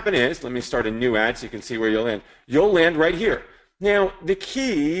going to happen is, let me start a new ad so you can see where you'll land. You'll land right here. Now, the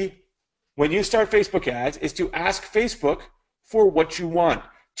key when you start Facebook ads is to ask Facebook for what you want.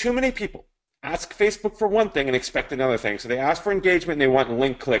 Too many people ask Facebook for one thing and expect another thing. So they ask for engagement and they want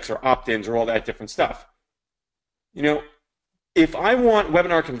link clicks or opt-ins or all that different stuff. You know, if I want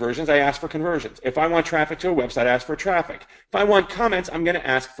webinar conversions, I ask for conversions. If I want traffic to a website, I ask for traffic. If I want comments, I'm going to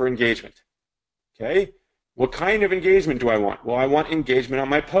ask for engagement. Okay? What kind of engagement do I want? Well, I want engagement on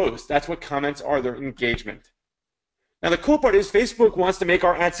my post. That's what comments are. They're engagement. Now, the cool part is Facebook wants to make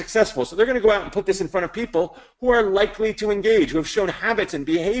our ads successful. So they're going to go out and put this in front of people who are likely to engage, who have shown habits and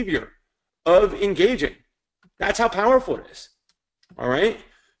behavior of engaging. That's how powerful it is. All right?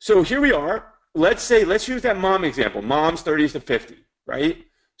 So here we are. Let's use that mom example, moms 30s to 50, right?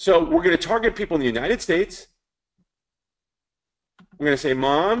 So we're going to target people in the United States. We're going to say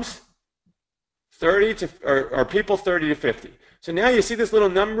moms 30 to, or people 30 to 50. So now you see this little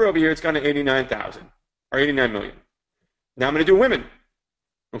number over here, it's gone to 89,000 or 89 million. Now I'm going to do women.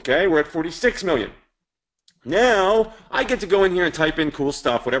 Okay, we're at 46 million. Now I get to go in here and type in cool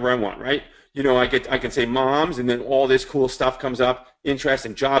stuff, whatever I want, right? You know, I can say moms, and then all this cool stuff comes up, interest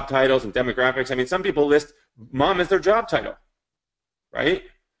and job titles and demographics. I mean, some people list mom as their job title, right?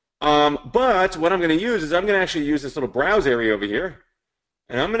 But what I'm going to use is I'm going to actually use this little browse area over here,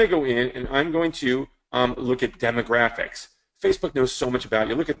 and I'm going to go in and I'm going to look at demographics. Facebook knows so much about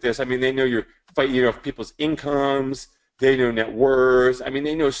you. Look at this. I mean, they know people's incomes. They know net worths. I mean,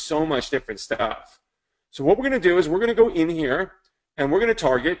 they know so much different stuff. So what we're going to do is we're going to go in here and we're going to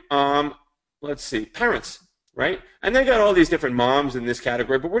target, let's see, parents. right? And they got all these different moms in this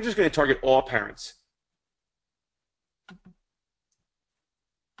category, but we're just going to target all parents.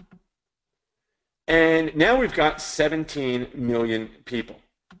 And now we've got 17 million people,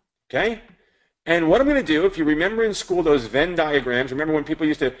 okay? And what I'm going to do, if you remember in school those Venn diagrams, remember when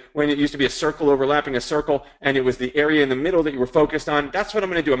when it used to be a circle overlapping a circle and it was the area in the middle that you were focused on, that's what I'm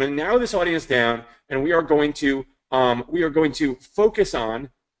going to do. I'm going to narrow this audience down and we are going to focus on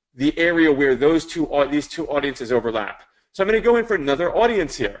the area where these two audiences overlap. So I'm going to go in for another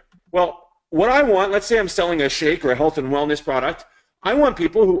audience here. Well, what I want, let's say I'm selling a shake or a health and wellness product, I want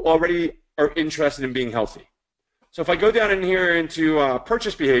people who already are interested in being healthy. So if I go down in here into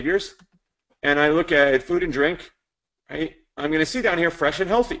purchase behaviors and I look at food and drink, right, I'm going to see down here fresh and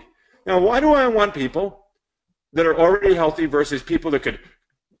healthy. Now, why do I want people that are already healthy versus people that could,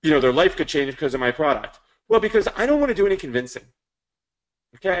 their life could change because of my product? Well, because I don't want to do any convincing.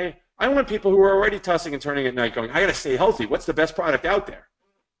 Okay? I want people who are already tossing and turning at night going, I got to stay healthy. What's the best product out there?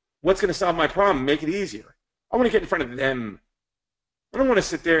 What's going to solve my problem, make it easier? I want to get in front of them. I don't want to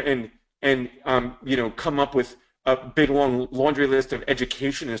sit there and come up with a big long laundry list of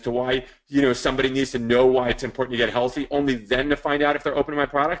education as to why, somebody needs to know why it's important to get healthy, only then to find out if they're open to my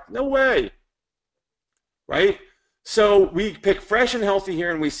product. No way. Right? So we pick fresh and healthy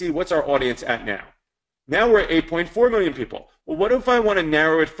here and we see what's our audience at now. Now we're at 8.4 million people. Well, what if I want to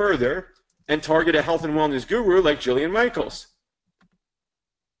narrow it further and target a health and wellness guru like Jillian Michaels?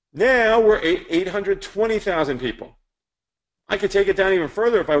 Now we're at 820,000 people. I could take it down even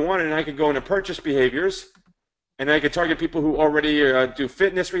further if I wanted, and I could go into purchase behaviors, and I could target people who already do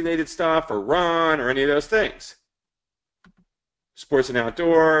fitness-related stuff or run or any of those things. Sports and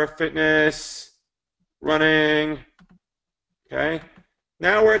outdoor, fitness, running, okay?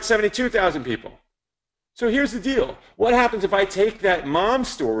 Now we're at 72,000 people. So here's the deal. What happens if I take that mom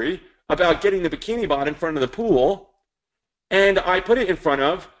story about getting the bikini bot in front of the pool and I put it in front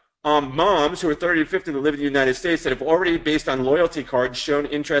of moms who are 30 to 50 that live in the United States that have already, based on loyalty cards, shown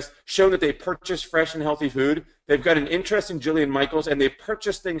that they purchase fresh and healthy food, they've got an interest in Jillian Michaels, and they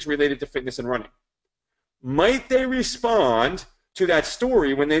purchase things related to fitness and running. Might they respond to that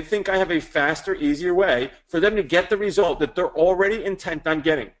story when they think I have a faster, easier way for them to get the result that they're already intent on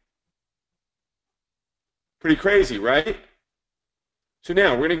getting? Pretty crazy, right? So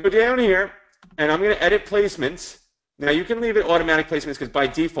now we're going to go down here, and I'm going to edit placements. Now you can leave it automatic placements because by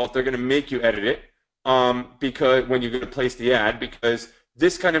default they're going to make you edit it because when you're going to place the ad, because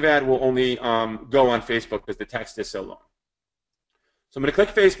this kind of ad will only go on Facebook because the text is so long. So I'm going to click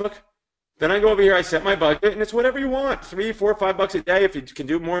Facebook. Then I go over here, I set my budget, and it's whatever you want. $3, $4, $5 a day. If you can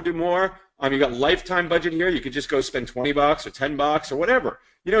do more, do more. You got lifetime budget here. You could just go spend $20 or $10 or whatever.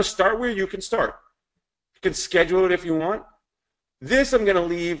 Start where you can start. You can schedule it if you want. This I'm going to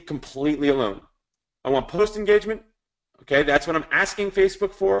leave completely alone. I want post engagement. Okay, that's what I'm asking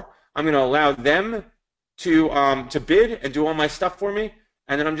Facebook for. I'm going to allow them to bid and do all my stuff for me,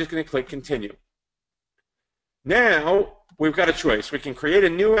 and then I'm just going to click continue. Now we've got a choice. We can create a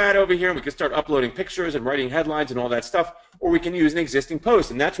new ad over here, and we can start uploading pictures and writing headlines and all that stuff, or we can use an existing post,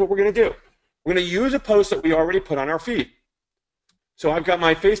 and that's what we're going to do. We're going to use a post that we already put on our feed. So I've got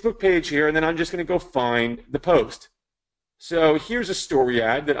my Facebook page here, and then I'm just going to go find the post. So here's a story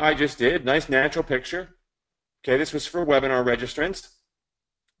ad that I just did. Nice natural picture. Okay, this was for webinar registrants.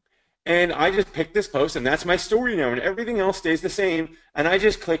 And I just picked this post, and that's my story now, and everything else stays the same, and I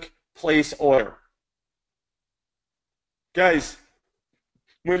just click place order. Guys,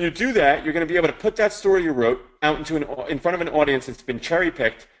 when you do that, you're going to be able to put that story you wrote out in front of an audience that's been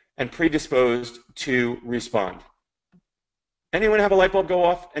cherry-picked and predisposed to respond. Anyone have a light bulb go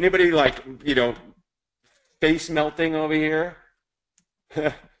off? Anybody face melting over here?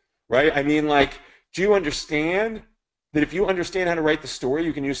 Right? I mean, do you understand that if you understand how to write the story,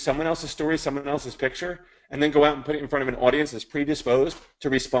 you can use someone else's story, someone else's picture, and then go out and put it in front of an audience that's predisposed to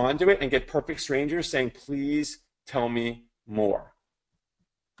respond to it and get perfect strangers saying, please tell me more.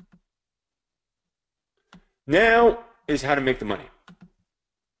 Now is how to make the money.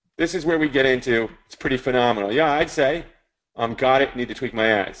 This is where we get into, it's pretty phenomenal. Yeah, I'd say, got it, need to tweak my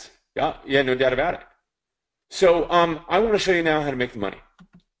ads. Yeah, no doubt about it. So I want to show you now how to make the money,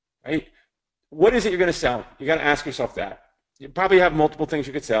 right? What is it you're going to sell? You got to ask yourself that. You probably have multiple things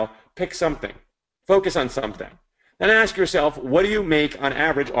you could sell. Pick something. Focus on something. Then ask yourself, what do you make on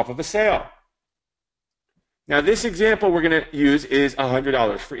average off of a sale? Now, this example we're going to use is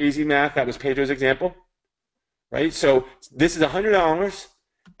 $100. For easy math, that was Pedro's example, right? So this is $100,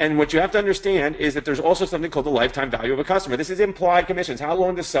 and what you have to understand is that there's also something called the lifetime value of a customer. This is implied commissions. How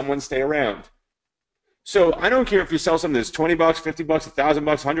long does someone stay around? So I don't care if you sell something that's $20, $50,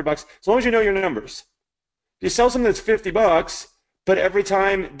 $1,000, $100, as long as you know your numbers. You sell something that's $50, but every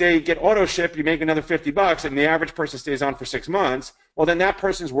time they get auto ship, you make another $50, and the average person stays on for 6 months. Well, then that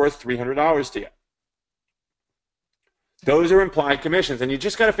person's worth $300 to you. Those are implied commissions, and you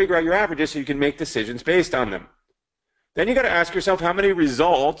just got to figure out your averages so you can make decisions based on them. Then you got to ask yourself how many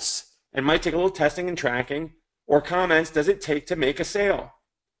results, and might take a little testing and tracking, or comments does it take to make a sale?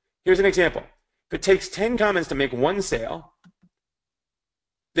 Here's an example. If it takes 10 comments to make one sale,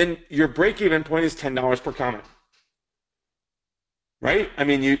 then your break-even point is $10 per comment. Right? I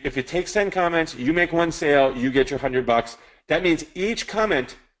mean, if it takes 10 comments, you make one sale, you get your $100. That means each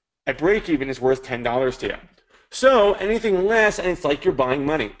comment at break-even is worth $10 to you. So anything less, and it's like you're buying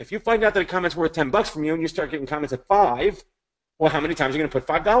money. If you find out that a comment's worth $10 from you and you start getting comments at 5, well, how many times are you going to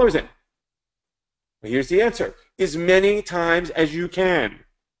put $5 in? Well, here's the answer. As many times as you can.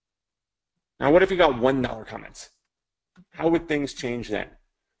 Now, what if you got $1 comments? How would things change then?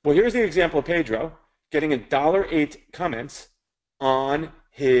 Well, here's the example of Pedro getting $1.08 comments on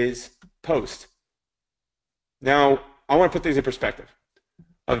his post. Now, I want to put things in perspective.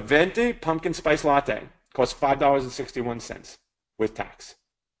 A venti pumpkin spice latte costs $5.61 with tax.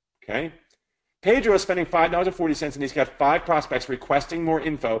 Okay? Pedro is spending $5.40 and he's got 5 prospects requesting more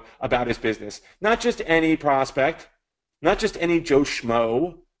info about his business. Not just any prospect, not just any Joe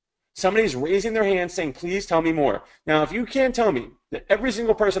Schmo. Somebody's raising their hand saying, please tell me more. Now, if you can't tell me that every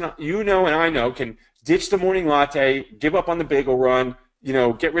single person you know and I know can ditch the morning latte, give up on the bagel run,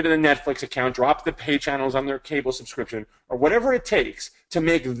 get rid of the Netflix account, drop the pay channels on their cable subscription, or whatever it takes to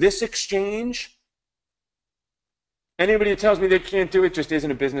make this exchange, anybody who tells me they can't do it just isn't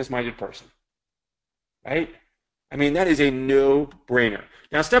a business-minded person. Right? I mean, that is a no-brainer.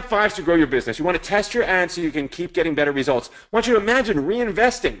 Now, step 5 is to grow your business. You want to test your ads so you can keep getting better results. I want you to imagine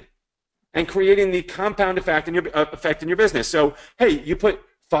reinvesting and creating the compound effect in your business. So, hey, you put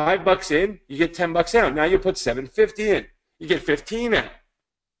 $5 in, you get $10 out. Now you put $7.50 in, you get 15 out.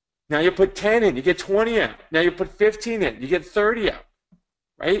 Now you put 10 in, you get 20 out. Now you put 15 in, you get 30 out.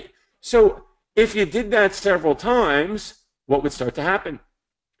 Right? So if you did that several times, what would start to happen?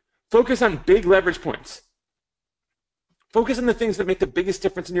 Focus on big leverage points. Focus on the things that make the biggest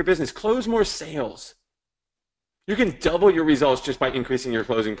difference in your business. Close more sales. You can double your results just by increasing your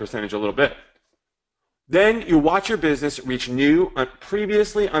closing percentage a little bit. Then you watch your business reach new,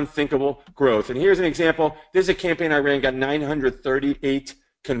 previously unthinkable growth. And here's an example. This is a campaign I ran, got 938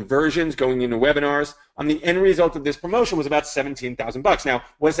 conversions going into webinars. The end result of this promotion was about $17,000. Now,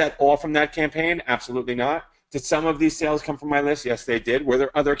 was that all from that campaign? Absolutely not. Did some of these sales come from my list? Yes, they did. Were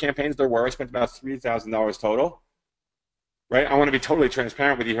there other campaigns? There were. I spent about $3,000 total. Right? I want to be totally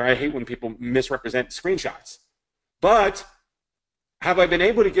transparent with you here. I hate when people misrepresent screenshots. But have I been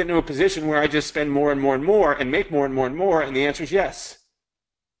able to get into a position where I just spend more and more and more and make more and more and more? And the answer is yes.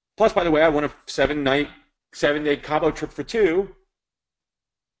 Plus, by the way, I won a 7-day Cabo trip for 2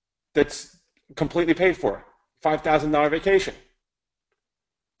 that's completely paid for. $5,000 vacation.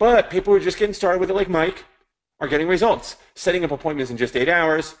 But people who are just getting started with it, like Mike, are getting results. Setting up appointments in just 8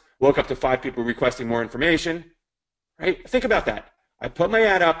 hours, woke up to 5 people requesting more information. Right? Think about that. I put my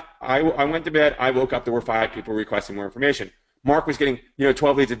ad up, I went to bed, I woke up, there were 5 people requesting more information. Mark was getting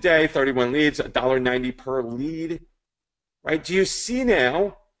 12 leads a day, 31 leads, $1.90 per lead. Right? Do you see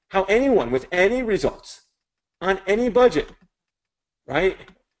now how anyone with any results on any budget, right,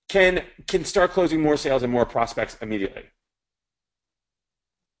 can start closing more sales and more prospects immediately?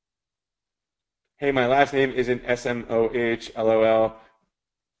 Hey, my last name isn't SMOH,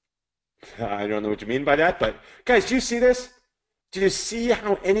 I don't know what you mean by that, but guys, do you see this? Do you see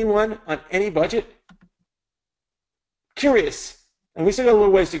how anyone on any budget? Curious, and we still got a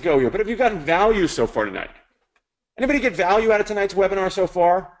little ways to go here, but have you gotten value so far tonight? Anybody get value out of tonight's webinar so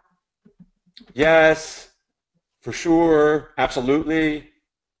far? Yes, for sure, absolutely.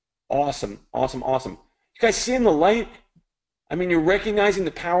 Awesome, awesome, awesome. You guys seeing the light? I mean, you're recognizing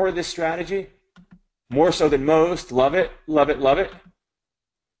the power of this strategy? More so than most. Love it, love it, love it.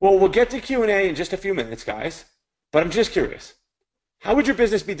 Well, we'll get to Q&A in just a few minutes, guys, but I'm just curious. How would your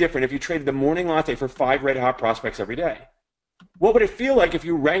business be different if you traded the morning latte for 5 red-hot prospects every day? What would it feel like if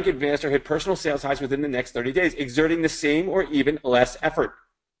you rank advanced or hit personal sales highs within the next 30 days, exerting the same or even less effort?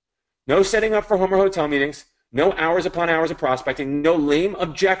 No setting up for home or hotel meetings, no hours upon hours of prospecting, no lame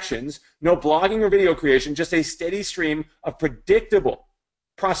objections, no blogging or video creation, just a steady stream of predictable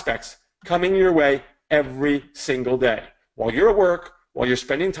prospects coming your way every single day, while you're at work, while you're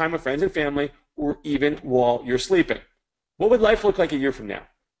spending time with friends and family, or even while you're sleeping. What would life look like a year from now?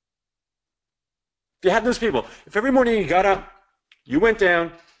 If you had those people, if every morning you got up, you went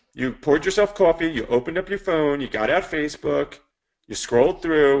down, you poured yourself coffee, you opened up your phone, you got out Facebook, You scrolled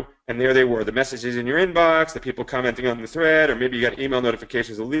through, and there they were, the messages in your inbox, the people commenting on the thread, or maybe you got email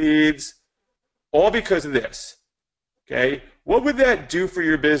notifications of leads, all because of this. Okay? What would that do for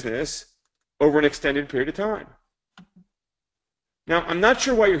your business over an extended period of time? Now, I'm not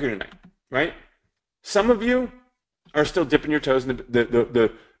sure why you're here tonight, right? Some of you are still dipping your toes in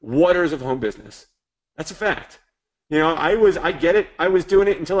the waters of home business. That's a fact. You know, I get it. I was doing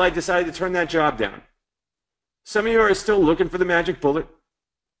it until I decided to turn that job down. Some of you are still looking for the magic bullet,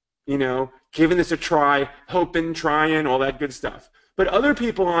 you know, giving this a try, hoping, trying, all that good stuff. But other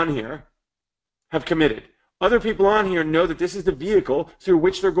people on here have committed. Other people on here know that this is the vehicle through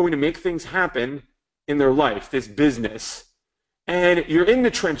which they're going to make things happen in their life, this business. And you're in the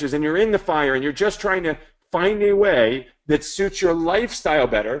trenches and you're in the fire and you're just trying to find a way that suits your lifestyle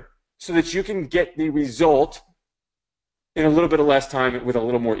better so that you can get the result in a little bit of less time with a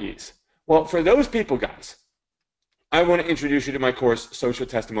little more ease. Well, for those people, guys, I want to introduce you to my course, Social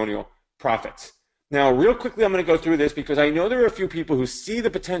Testimonial Profits. Now, real quickly, I'm going to go through this because I know there are a few people who see the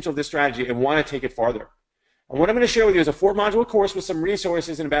potential of this strategy and want to take it farther. And what I'm going to share with you is a 4-module course with some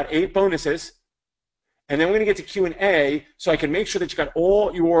resources and about 8 bonuses. And then we're going to get to Q&A so I can make sure that you got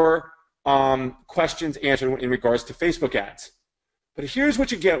all your questions answered in regards to Facebook ads. But here's what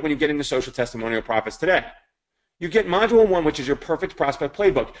you get when you get into Social Testimonial Profits today. You get Module 1, which is your Perfect Prospect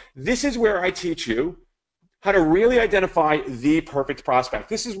Playbook. This is where I teach you how to really identify the perfect prospect.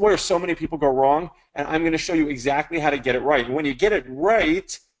 This is where so many people go wrong, and I'm going to show you exactly how to get it right. And when you get it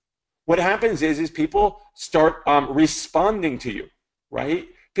right, what happens is people start responding to you, right?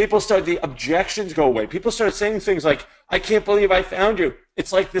 People start, the objections go away. People start saying things like, I can't believe I found you.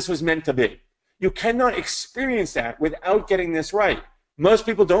 It's like this was meant to be. You cannot experience that without getting this right. Most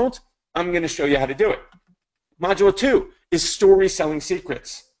people don't. I'm going to show you how to do it. Module 2 is Story Selling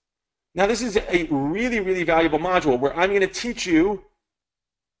Secrets. Now, this is a really, really valuable module where I'm going to teach you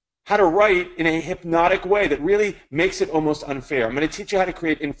how to write in a hypnotic way that really makes it almost unfair. I'm going to teach you how to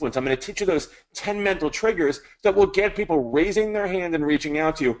create influence. I'm going to teach you those 10 mental triggers that will get people raising their hand and reaching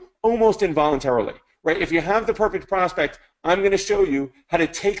out to you almost involuntarily, right? If you have the perfect prospect, I'm going to show you how to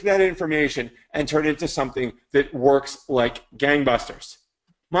take that information and turn it into something that works like gangbusters.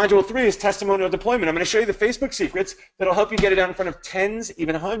 Module 3 is testimonial deployment. I'm going to show you the Facebook secrets that'll help you get it out in front of tens,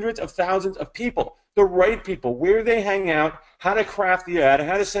 even hundreds of thousands of people, the right people, where they hang out, how to craft the ad,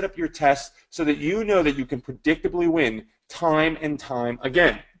 how to set up your tests so that you know that you can predictably win time and time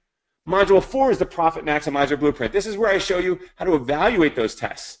again. Module 4 is the Profit Maximizer Blueprint. This is where I show you how to evaluate those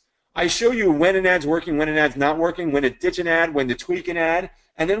tests. I show you when an ad's working, when an ad's not working, when to ditch an ad, when to tweak an ad,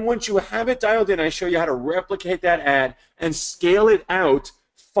 and then once you have it dialed in, I show you how to replicate that ad and scale it out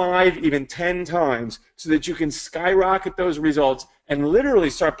 5, even 10 times so that you can skyrocket those results and literally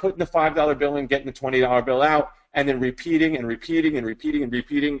start putting the $5 bill in, getting the $20 bill out, and then repeating and repeating and repeating and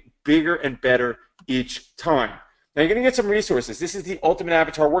repeating bigger and better each time. Now, you're going to get some resources. This is the Ultimate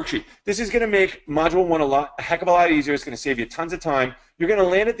Avatar Worksheet. This is going to make Module 1 a heck of a lot easier. It's going to save you tons of time. You're going to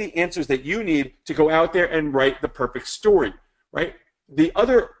land at the answers that you need to go out there and write the perfect story, right? The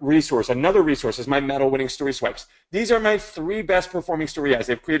other resource, another resource, is my medal winning story swipes. These are my 3 best performing story ads.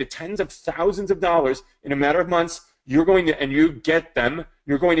 They've created tens of thousands of dollars in a matter of months. You're going to, and you get them,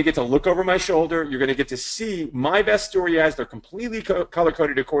 you're going to get to look over my shoulder. You're going to get to see my best story ads. They're completely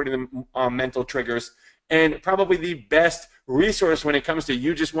color-coded according to the mental triggers, and probably the best resource when it comes to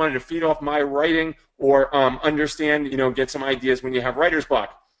you just wanting to feed off my writing or understand, get some ideas when you have writer's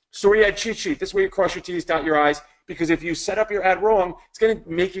block. Story ad cheat sheet. This is where you cross your T's, dot your I's, because if you set up your ad wrong, it's going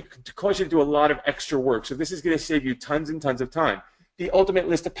to cause you to do a lot of extra work. So this is going to save you tons and tons of time. The ultimate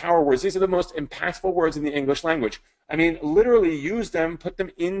list of power words. These are the most impactful words in the English language. I mean, literally use them, put them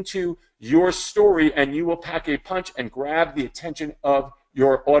into your story, and you will pack a punch and grab the attention of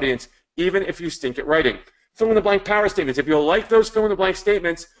your audience, even if you stink at writing. Fill-in-the-blank power statements. If you like those fill-in-the-blank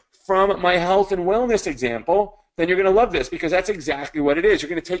statements from my health and wellness example, then you're going to love this because that's exactly what it is. You're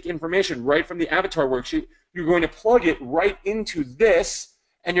going to take information right from the Avatar Worksheet. You're going to plug it right into this,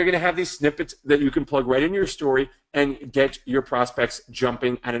 and you're going to have these snippets that you can plug right in your story and get your prospects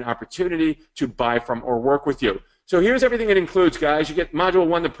jumping at an opportunity to buy from or work with you. So here's everything it includes, guys. You get Module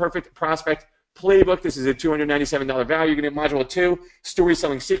 1, the Perfect Prospect Playbook. This is a $297 value. You're going to get Module 2, Story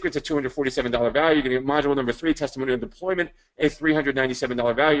Selling Secrets, a $247 value. You're going to get Module number 3, Testimonial Deployment, a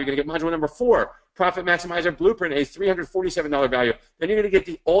 $397 value. You're going to get Module number 4, Profit Maximizer Blueprint, a $347 value. Then you're going to get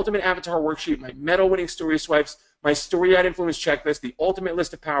the Ultimate Avatar Worksheet, my medal-winning story swipes, my story ad influence checklist, the ultimate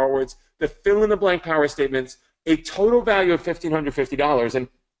list of power words, the fill-in-the-blank power statements, a total value of $1,550. And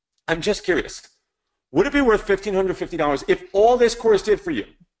I'm just curious, would it be worth $1,550 if all this course did for you,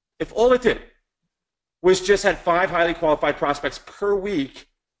 if all it did was just had 5 highly qualified prospects per week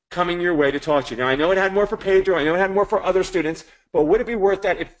coming your way to talk to you. Now, I know it had more for Pedro. I know it had more for other students, but would it be worth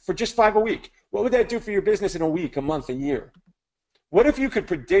that if for just 5 a week? What would that do for your business in a week, a month, a year? What if you could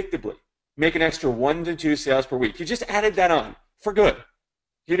predictably make an extra 1 to 2 sales per week? You just added that on for good.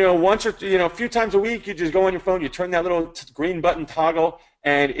 Once or a few times a week, you just go on your phone, you turn that little green button toggle,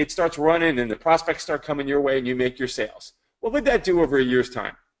 and it starts running, and the prospects start coming your way, and you make your sales. What would that do over a year's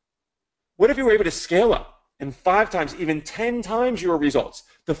time? What if you were able to scale up and 5 times, even 10 times your results?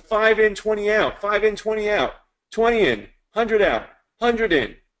 The 5 in, 20 out, 5 in, 20 out, 20 in, 100 out, 100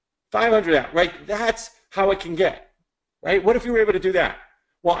 in, 500 out, right? That's how it can get, right? What if you were able to do that?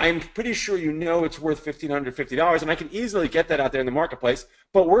 Well, I'm pretty sure you know it's worth $1,550, and I can easily get that out there in the marketplace,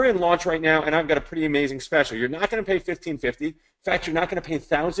 but we're in launch right now, and I've got a pretty amazing special. You're not going to pay $1,550. In fact, you're not going to pay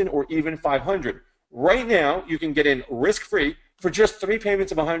 $1,000 or even $500. Right now, you can get in risk-free for just 3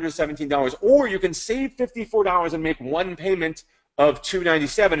 payments of $117, or you can save $54 and make 1 payment of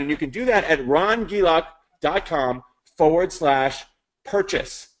 $297, and you can do that at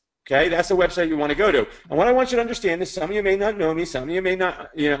rongilak.com/purchase. Okay, that's the website you want to go to. And what I want you to understand is some of you may not know me, some of you may not,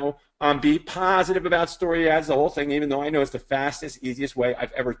 be positive about story ads, the whole thing, even though I know it's the fastest, easiest way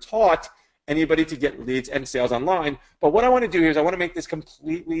I've ever taught anybody to get leads and sales online. But what I want to do here is I want to make this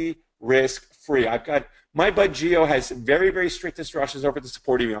completely risk-free. I've got, my bud Gio has very, very strict instructions over the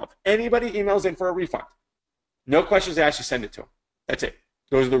support email. If anybody emails in for a refund, no questions asked, you send it to them. That's it.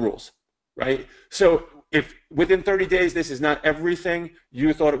 Those are the rules, right? So if within 30 days this is not everything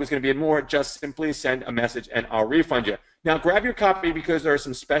you thought it was going to be and more, just simply send a message and I'll refund you. Now grab your copy because there are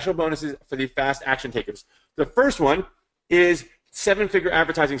some special bonuses for the fast action takers. The first one is 7-figure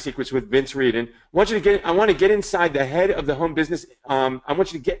advertising secrets with Vince Reed. And I want to get inside the head of the home business. I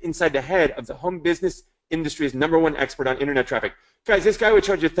want you to get inside the head of the home business industry's #1 expert on internet traffic. Guys, this guy would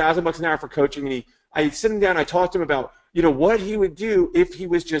charge you $1,000 an hour for coaching, and I sit him down, I talked to him about what he would do if he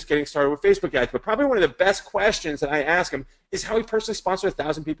was just getting started with Facebook ads. But probably one of the best questions that I ask him is how he personally sponsored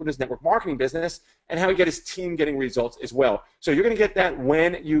 1,000 people in his network marketing business and how he get his team getting results as well. So you're going to get that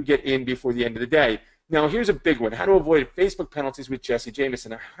when you get in before the end of the day. Now here's a big one: how to avoid Facebook penalties with Jesse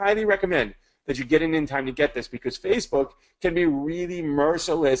Jameson. I highly recommend that you get in time to get this because Facebook can be really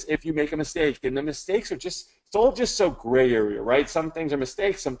merciless if you make a mistake. And the mistakes are it's all just so gray area, right? Some things are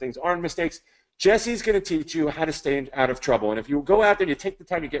mistakes, some things aren't mistakes. Jesse's going to teach you how to stay out of trouble. And if you go out there and you take the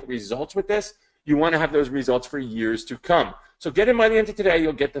time to get results with this, you want to have those results for years to come. So get in by the end of today.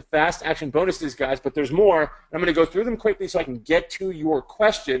 You'll get the fast action bonuses, guys, but there's more. I'm going to go through them quickly so I can get to your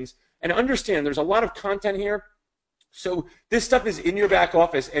questions and understand there's a lot of content here. So this stuff is in your back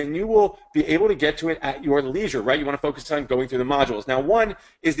office, and you will be able to get to it at your leisure, right? You want to focus on going through the modules. Now, one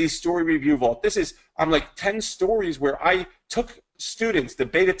is the Story Review Vault. This is, I'm like 10 stories where I took students, the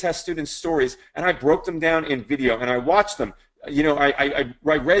beta test students' stories, and I broke them down in video, and I watched them. I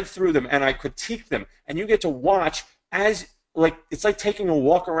read through them, and I critiqued them, and you get to watch as, it's like taking a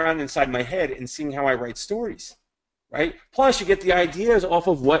walk around inside my head and seeing how I write stories, right? Plus, you get the ideas off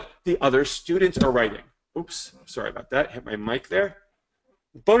of what the other students are writing. Oops, sorry about that. Hit my mic there.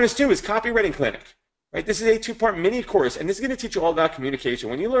 Bonus 2 is Copywriting Clinic. Right? This is a 2-part mini course, and this is going to teach you all about communication.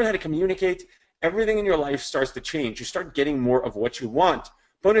 When you learn how to communicate, everything in your life starts to change. You start getting more of what you want.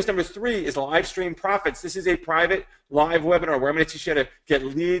 Bonus number 3 is Live Stream Profits. This is a private live webinar where I'm going to teach you how to get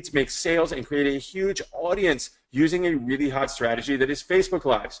leads, make sales, and create a huge audience using a really hot strategy that is Facebook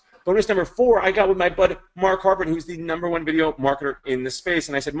Lives. Bonus number 4, I got with my bud Mark Harper, who's the #1 video marketer in the space.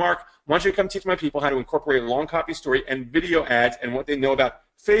 And I said, Mark, I want you to come teach my people how to incorporate long copy story and video ads and what they know about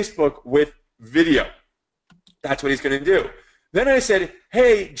Facebook with video. That's what he's going to do. Then I said,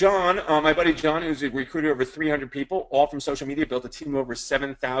 hey, John, my buddy John, who's a recruiter over 300 people, all from social media, built a team of over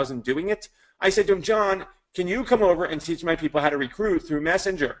 7,000 doing it. I said to him, John, can you come over and teach my people how to recruit through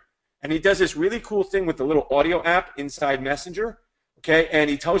Messenger? And he does this really cool thing with the little audio app inside Messenger, okay? And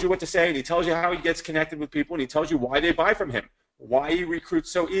he tells you what to say, and he tells you how he gets connected with people, and he tells you why they buy from him, why he recruits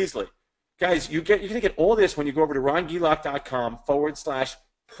so easily. Guys, you're going to get all this when you go over to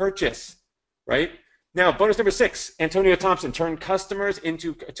rongilak.com/purchase, right? Now, bonus number 6, Antonio Thompson, turn comments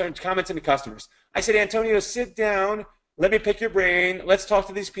into customers. I said, Antonio, sit down, let me pick your brain, let's talk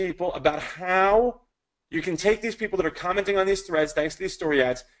to these people about how you can take these people that are commenting on these threads, thanks to these story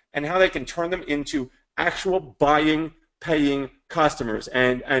ads, and how they can turn them into actual buying, paying customers.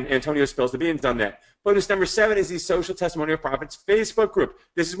 And Antonio spills the beans on that. Bonus number 7 is the Social Testimonial Profits Facebook group.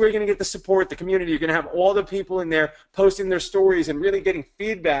 This is where you're going to get the support, the community. You're going to have all the people in there posting their stories and really getting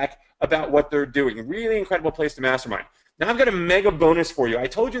feedback about what they're doing. Really incredible place to mastermind. Now I've got a mega bonus for you. I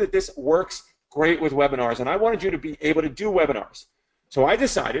told you that this works great with webinars, and I wanted you to be able to do webinars. So I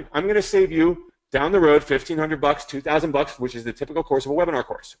decided I'm going to save you down the road, 1,500 bucks, 2,000 bucks, which is the typical course of a webinar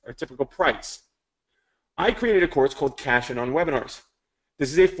course, or typical price. I created a course called Cash In on Webinars.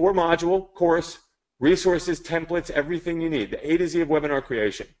 This is a 4-module course, resources, templates, everything you need, the A to Z of webinar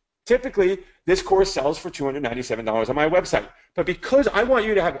creation. Typically, this course sells for $297 on my website. But because I want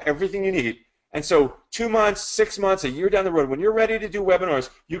you to have everything you need, and so 2 months, 6 months, a year down the road, when you're ready to do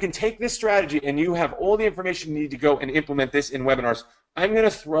webinars, you can take this strategy and you have all the information you need to go and implement this in webinars. I'm going to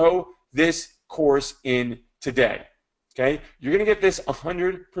throw this course in today. Okay? You're going to get this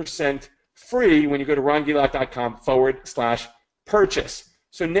 100% free when you go to rongilak.com/purchase.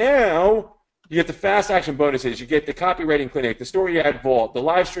 So now you get the fast action bonuses, you get the copywriting clinic, the story ad vault, the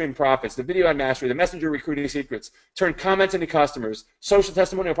live stream profits, the video ad mastery, the messenger recruiting secrets, turn comments into customers, social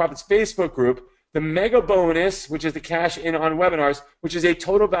testimonial profits Facebook group, the mega bonus, which is the cash in on webinars, which is a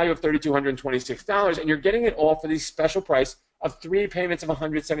total value of $3,226, and you're getting it all for the special price of 3 payments of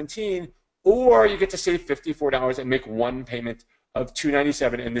 $117, or you get to save $54 and make 1 payment of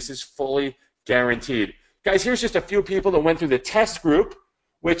 $297, and this is fully guaranteed. Guys, here's just a few people that went through the test group,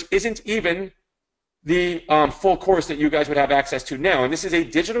 which isn't even the full course that you guys would have access to now. And this is a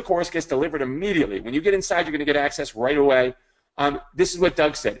digital course, gets delivered immediately. When you get inside, you're going to get access right away. This is what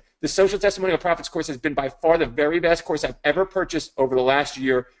Doug said. The Social Testimonial Profits course has been by far the very best course I've ever purchased over the last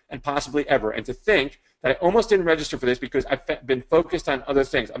year and possibly ever. And to think that I almost didn't register for this because I've been focused on other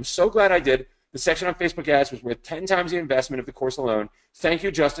things. I'm so glad I did. The section on Facebook ads was worth 10 times the investment of the course alone. Thank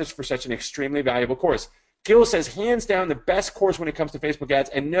you, Justice, for such an extremely valuable course. Gil says, hands down, the best course when it comes to Facebook ads.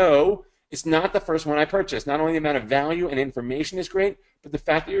 And no, it's not the first one I purchased. Not only the amount of value and information is great, but the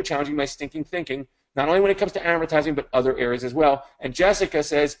fact that you're challenging my stinking thinking, not only when it comes to advertising, but other areas as well. And Jessica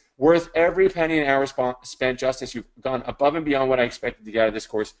says, worth every penny and hour spent, Justice. You've gone above and beyond what I expected to get out of this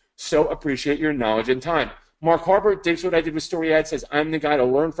course. So appreciate your knowledge and time. Mark Harper digs what I did with Story Ad, says, I'm the guy to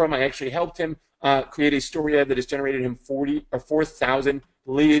learn from. I actually helped him create a Story Ad that has generated him 4,000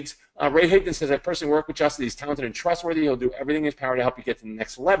 leads. Ray Higdon says, I personally work with Justin. He's talented and trustworthy. He'll do everything in his power to help you get to the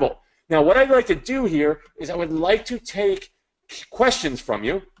next level. Now, what I'd like to do here is I would like to take questions from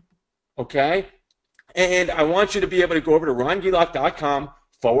you, okay? And I want you to be able to go over to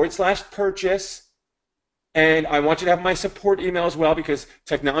rongilak.com/purchase. And I want you to have my support email as well, because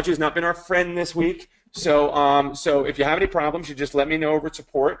technology has not been our friend this week. So, so if you have any problems, you just let me know over at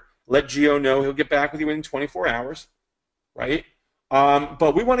support. Let Gio know. He'll get back with you within 24 hours, right?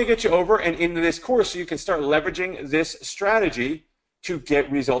 But we want to get you over and into this course so you can start leveraging this strategy to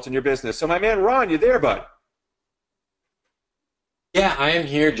get results in your business. So my man Ron, you there, bud? Yeah, I am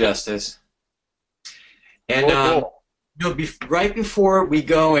here, Justice. And Cool. you know, right before we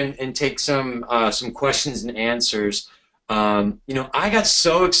go and take some questions and answers, you know, I got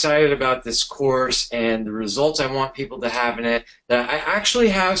so excited about this course and the results I want people to have in it that I actually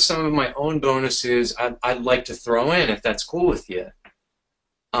have some of my own bonuses I'd like to throw in, if that's cool with you.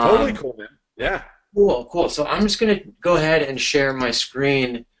 Totally cool, man. Yeah. Cool, cool. So I'm just going to go ahead and share my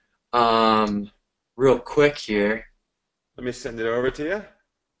screen real quick here. Let me send it over to you.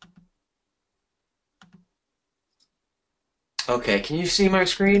 Okay, can you see my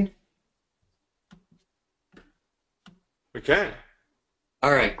screen? We can.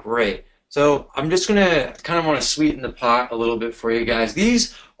 All right, great. So I'm just going to kind of want to sweeten the pot a little bit for you guys.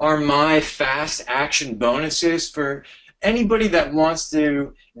 These are my fast action bonuses for anybody that wants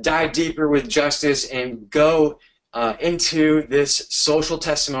to dive deeper with Justice and go into this Social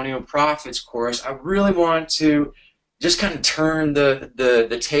Testimonial Profits course. I really want to just kind of turn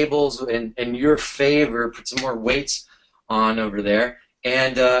the tables in your favor, put some more weights on over there,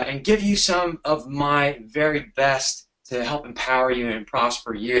 and give you some of my very best to help empower you and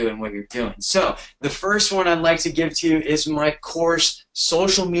prosper you in what you're doing. So the first one I'd like to give to you is my course,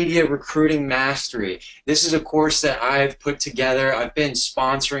 Social Media Recruiting Mastery. This is a course that I've put together. I've been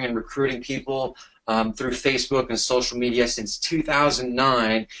sponsoring and recruiting people through Facebook and social media since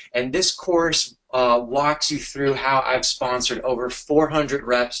 2009, and this course walks you through how I've sponsored over 400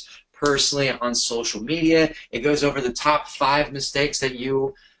 reps personally on social media. It goes over the top 5 mistakes that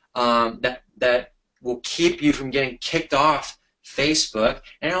you that will keep you from getting kicked off Facebook,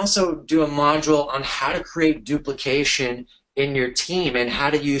 and also do a module on how to create duplication in your team and how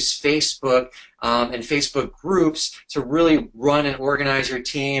to use Facebook and Facebook groups to really run and organize your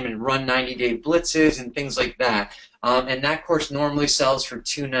team and run 90-day blitzes and things like that. And that course normally sells for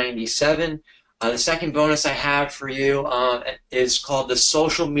 $297. The second bonus I have for you is called the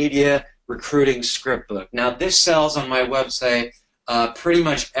Social Media Recruiting Script Book. Now this sells on my website pretty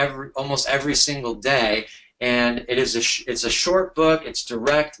much almost every single day, and it's a short book. It's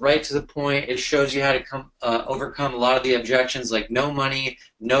direct, right to the point. It shows you how to overcome a lot of the objections, like no money,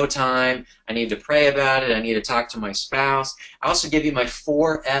 no time. I need to pray about it. I need to talk to my spouse. I also give you my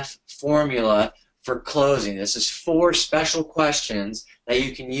 4F formula for closing. This is 4 special questions that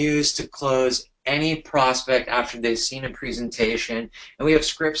you can use to close any prospect after they've seen a presentation. And we have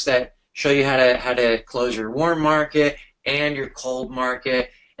scripts that show you how to close your warm market and your cold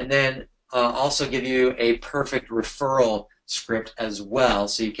market, and then also give you a perfect referral script as well,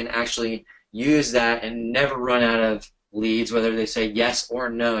 so you can actually use that and never run out of leads, whether they say yes or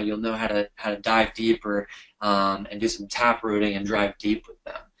no. You'll know how to dive deeper and do some tap rooting and drive deep with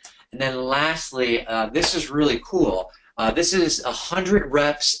them. And then lastly, this is really cool. This is 100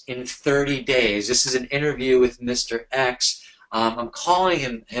 reps in 30 days. This is an interview with Mr. X. I'm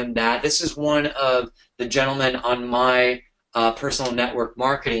calling him that. This is one of the gentlemen on my personal network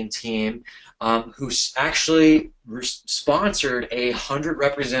marketing team who actually sponsored 100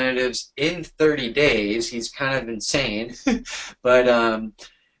 representatives in 30 days. He's kind of insane, but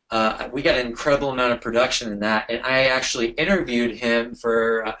we got an incredible amount of production in that, and I actually interviewed him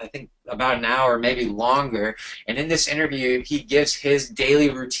for I think about an hour, maybe longer, and in this interview he gives his daily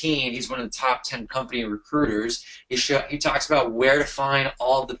routine. He's one of the top 10 company recruiters. He talks about where to find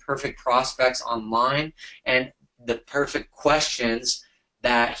all the perfect prospects online and the perfect questions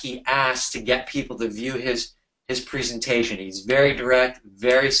that he asks to get people to view his presentation. He's very direct,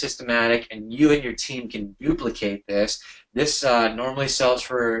 very systematic, and you and your team can duplicate this. This normally sells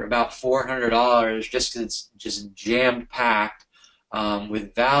for about $400 just because it's just jam-packed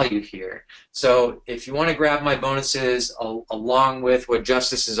with value here. So if you want to grab my bonuses along with what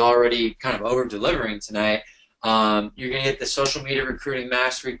Justice is already kind of over-delivering tonight, you're going to get the Social Media Recruiting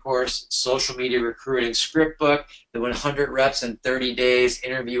Mastery course, Social Media Recruiting Script Book, the 100 Reps in 30 Days,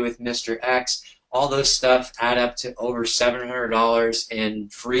 Interview with Mr. X. All those stuff add up to over $700 in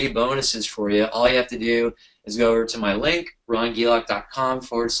free bonuses for you. All you have to do is go over to my link,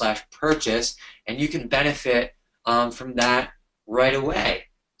 rongilak.com/purchase, and you can benefit from that right away.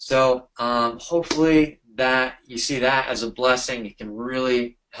 So hopefully that you see that as a blessing. It can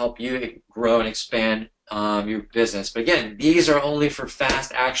really help you grow and expand your business. But again, these are only for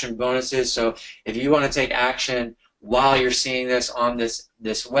fast action bonuses. So if you want to take action while you're seeing this on this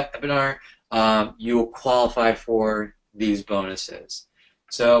webinar, you will qualify for these bonuses.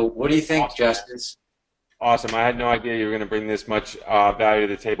 So what do you think, Awesome. Justice? Awesome. I had no idea you were going to bring this much value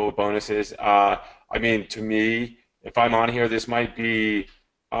to the table with bonuses. I mean, to me, if I'm on here, this might be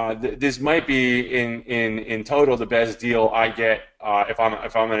in total the best deal I get if I'm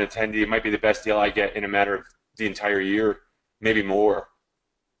an attendee. It might be the best deal I get in a matter of the entire year, maybe more.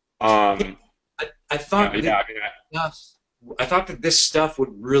 I thought I thought that this stuff would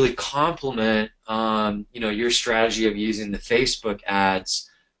really complement your strategy of using the Facebook ads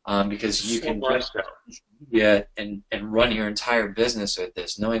because you can just and run your entire business with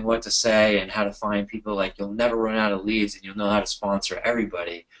this, knowing what to say and how to find people. Like, you'll never run out of leads, and you'll know how to sponsor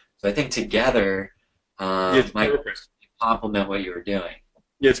everybody. So I think together might complement what you were doing.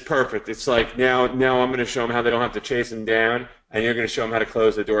 It's perfect. It's like now I'm going to show them how they don't have to chase them down, and you're going to show them how to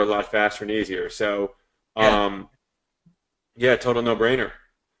close the door a lot faster and easier. So, yeah, total no-brainer.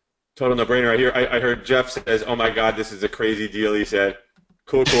 Total no-brainer. I heard Jeff says, "Oh my God, this is a crazy deal." He said,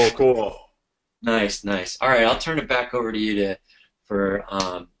 "Cool, cool, cool." Nice, nice. All right, I'll turn it back over to you for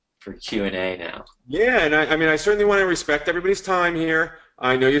Q&A now. Yeah, and I mean, I certainly want to respect everybody's time here.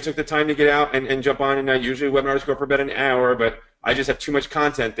 I know you took the time to get out and jump on, and usually webinars go for about an hour, but I just have too much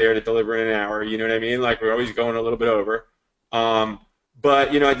content there to deliver in an hour. You know what I mean? Like, we're always going a little bit over. But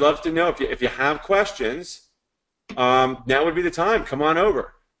I'd love to know if you have questions. Now would be the time. Come on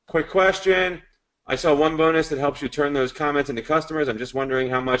over. Quick question. I saw one bonus that helps you turn those comments into customers. I'm just wondering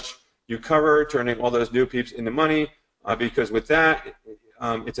how much you cover turning all those new peeps into money, because with that,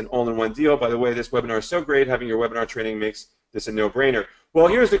 it's an all-in-one deal. By the way, this webinar is so great. Having your webinar training makes this a no-brainer. Well,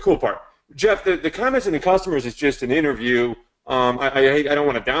 here's the cool part. Jeff, the comments into customers is just an interview. I don't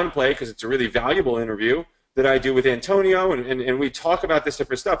want to downplay because it's a really valuable interview that I do with Antonio, and we talk about this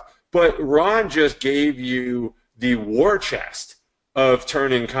different stuff. But Ron just gave you the war chest of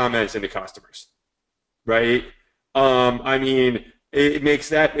turning comments into customers, right? I mean, it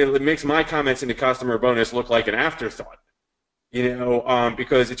makes my comments into customer bonus look like an afterthought,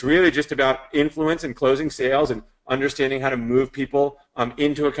 because it's really just about influence and closing sales and understanding how to move people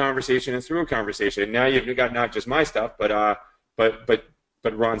into a conversation and through a conversation. And now you've got not just my stuff, but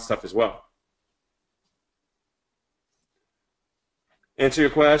Ron's stuff as well. Answer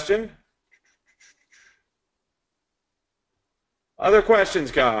your question? Other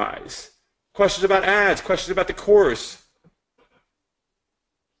questions, guys? Questions about ads, questions about the course,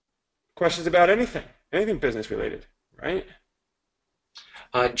 questions about anything, anything business related, right?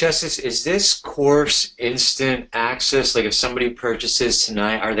 Justice, is this course instant access? Like if somebody purchases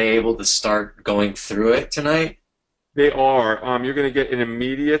tonight, are they able to start going through it tonight? They are. You're going to get an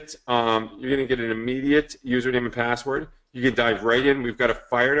immediate. You're going to get an immediate username and password. You can dive right in. We've got a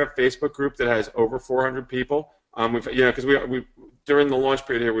fired up Facebook group that has over 400 people. We've, because we during the launch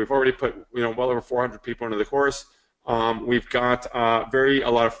period here, we've already put well over 400 people into the course. We've got a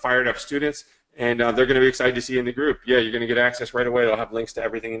lot of fired up students, and they're going to be excited to see you in the group. Yeah, you're going to get access right away. They'll have links to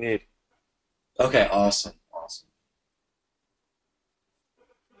everything you need. Okay, awesome, awesome.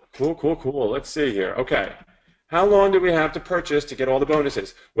 Cool, cool, cool. Let's see here. Okay. How long do we have to purchase to get all the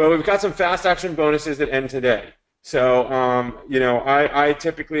bonuses? Well, we've got some fast action bonuses that end today. So, I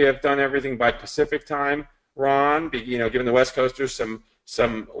typically have done everything by Pacific time, Ron, giving the West Coasters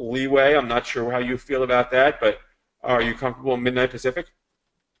some leeway. I'm not sure how you feel about that, but are you comfortable in midnight Pacific?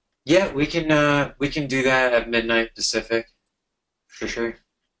 Yeah, we can do that at midnight Pacific for sure.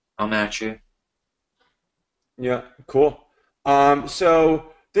 I'll match you. Yeah, cool. So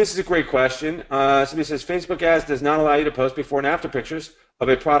this is a great question. Somebody says Facebook ads does not allow you to post before and after pictures of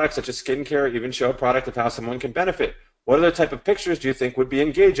a product such as skincare, or even show a product of how someone can benefit. What other type of pictures do you think would be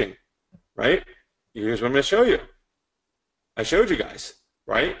engaging? Right? Here's what I'm going to show you. I showed you guys,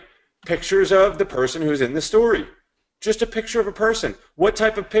 right? Pictures of the person who's in the story. Just a picture of a person. What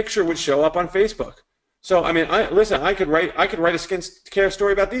type of picture would show up on Facebook? So, I mean, I could write a skincare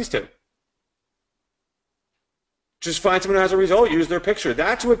story about these two. Just find someone who has a result, use their picture.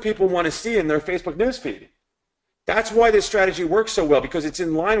 That's what people want to see in their Facebook newsfeed. That's why this strategy works so well, because it's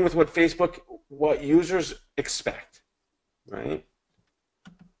in line with what users expect, right?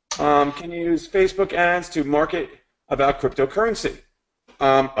 Can you use Facebook ads to market about cryptocurrency?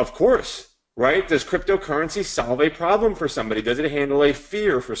 Of course, right? Does cryptocurrency solve a problem for somebody? Does it handle a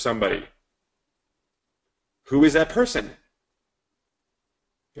fear for somebody? Who is that person?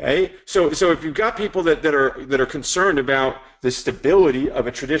 Okay, so if you've got people that are concerned about the stability of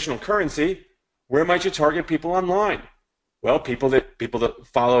a traditional currency, where might you target people online? Well, people that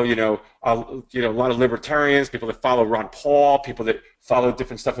follow a lot of libertarians, people that follow Ron Paul, people that follow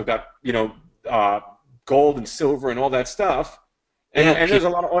different stuff about gold and silver and all that stuff, and there's a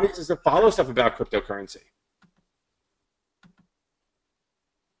lot of audiences that follow stuff about cryptocurrency.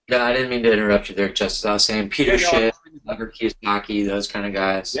 Yeah, I didn't mean to interrupt you there, Justice. I was saying Peter Schiff, Robert Kiyosaki, those kind of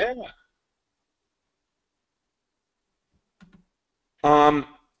guys. Yeah. Um,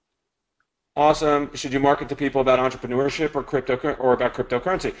 awesome. Should you market to people about entrepreneurship or about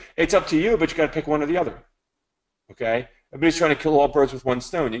cryptocurrency? It's up to you, but you got to pick one or the other. Okay. Everybody's trying to kill all birds with one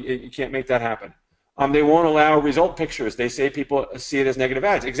stone. You can't make that happen. They won't allow result pictures. They say people see it as negative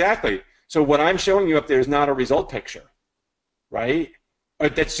ads. Exactly. So what I'm showing you up there is not a result picture, right?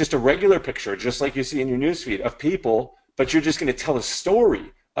 That's just a regular picture, just like you see in your newsfeed of people, but you're just going to tell a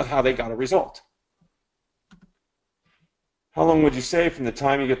story of how they got a result. How long would you say from the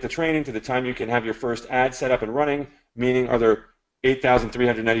time you get the training to the time you can have your first ad set up and running? Meaning, are there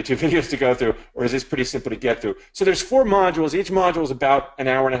 8,392 videos to go through, or is this pretty simple to get through? So there's 4 modules. Each module is about an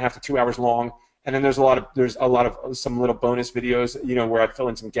hour and a half to 2 hours long, and then there's a lot of some little bonus videos, where I fill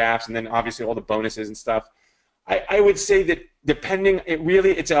in some gaps, and then obviously all the bonuses and stuff. I would say that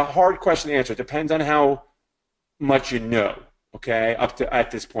it's a hard question to answer. It depends on how much you know, okay,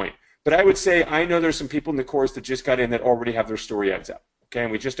 at this point. But I would say I know there's some people in the course that just got in that already have their story ads up, okay,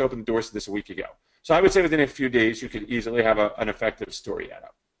 and we just opened the doors to this a week ago. So I would say within a few days you could easily have an effective story ad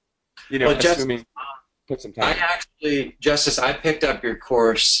up. Assuming put some time. Justice, I picked up your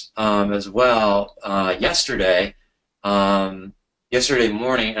course as well yesterday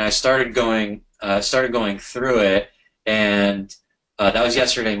morning, and I started going through it, and that was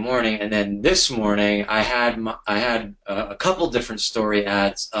yesterday morning. And then this morning, I had a couple different story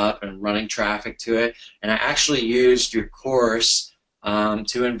ads up and running traffic to it, and I actually used your course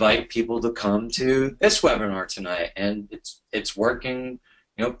to invite people to come to this webinar tonight, and it's working,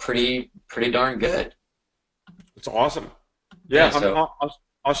 pretty darn good. It's awesome. Yeah, so,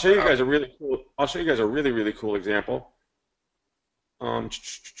 I'll show you guys a really cool. I'll show you guys a really, really cool example.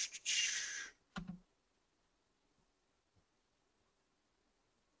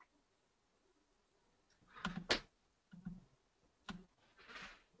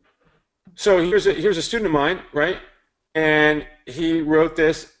 So here's a student of mine, right? And he wrote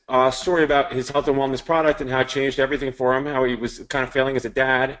this story about his health and wellness product and how it changed everything for him. How he was kind of failing as a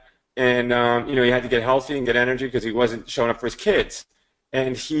dad, and he had to get healthy and get energy because he wasn't showing up for his kids.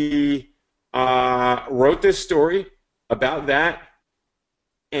 And he wrote this story about that.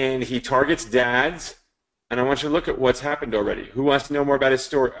 and he targets dads. And I want you to look at what's happened already. Who wants to know more about his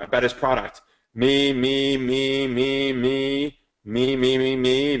story, about his product? Me, me, me, me, me, me, me, me,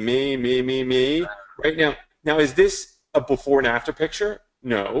 me, me, me, me, me. Right now, is this a before and after picture?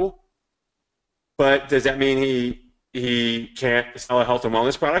 No. But does that mean he can't sell a health and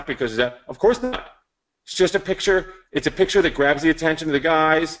wellness product because of that? Of course not. It's just a picture. It's a picture that grabs the attention of the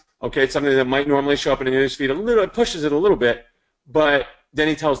guys. Okay, it's something that might normally show up in the newsfeed a little. It pushes it a little bit, but then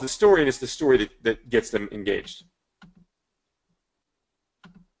he tells the story, and it's the story that gets them engaged.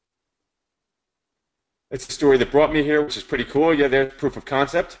 It's the story that brought me here, which is pretty cool. Yeah, there's proof of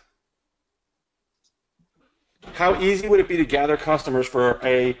concept. How easy would it be to gather customers for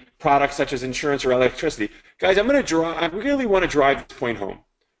a product such as insurance or electricity? Guys, I really want to drive this point home.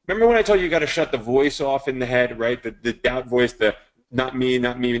 Remember when I told you got to shut the voice off in the head, right? The doubt voice, the not me,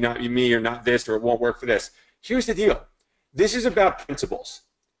 not me, not me, or not this, or it won't work for this. Here's the deal. This is about principles,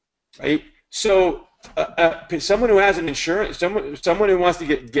 right? So someone who has an insurance, someone who wants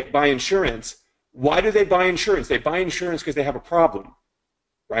to buy insurance, why do they buy insurance? They buy insurance because they have a problem,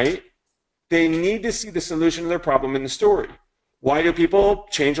 right? They need to see the solution to their problem in the story. Why do people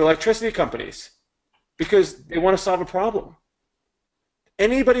change electricity companies? Because they want to solve a problem.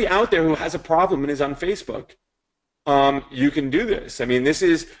 Anybody out there who has a problem and is on Facebook, you can do this. I mean, this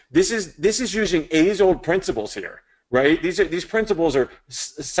is using age-old principles here, right? These principles are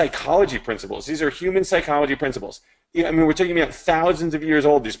psychology principles. These are human psychology principles. I mean, we're talking about thousands of years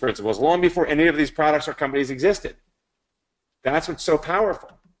old, these principles, long before any of these products or companies existed. That's what's so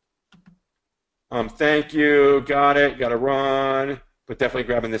powerful. Thank you. Got it. Got to run. But definitely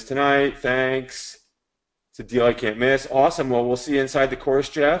grabbing this tonight. Thanks. It's a deal I can't miss. Awesome. Well, we'll see you inside the course,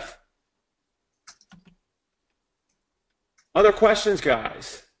 Jeff. Other questions,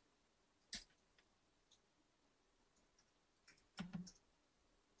 guys?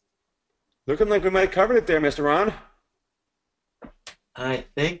 Looking like we might have covered it there, Mr. Ron. I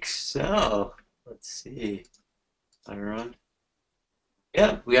think so. Let's see. Ron.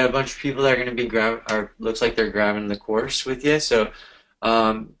 Yeah, we got a bunch of people that are going to be looks like they're grabbing the course with you. So,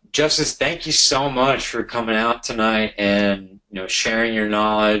 Justice, thank you so much for coming out tonight and sharing your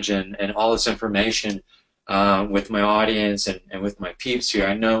knowledge and all this information with my audience and with my peeps here.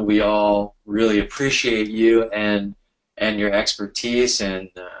 I know we all really appreciate you and your expertise, and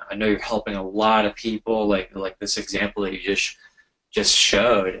I know you're helping a lot of people, like this example that you just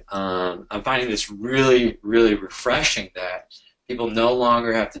showed. I'm finding this really, really refreshing that people no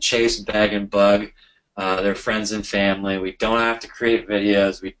longer have to chase, beg, and bug their friends and family. We don't have to create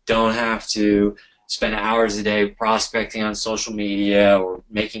videos. We don't have to spend hours a day prospecting on social media or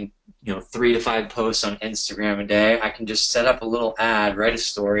making 3 to 5 posts on Instagram a day. I can just set up a little ad, write a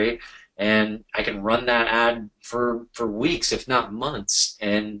story, and I can run that ad for weeks, if not months,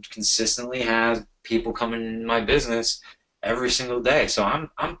 and consistently have people coming in my business every single day. So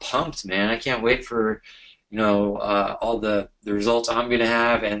I'm pumped, man. I can't wait for all the results I'm going to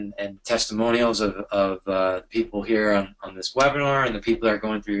have and testimonials of people here on this webinar and the people that are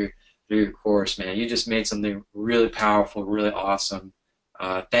going through your course, man. You just made something really powerful, really awesome.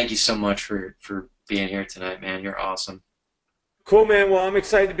 Thank you so much for being here tonight, man. You're awesome. Cool, man. Well, I'm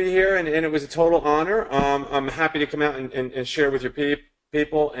excited to be here, and it was a total honor. I'm happy to come out and share with your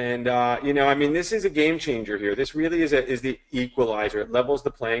people. And, I mean, this is a game changer here. This really is the equalizer. It levels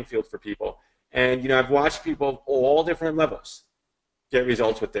the playing field for people. And, I've watched people of all different levels get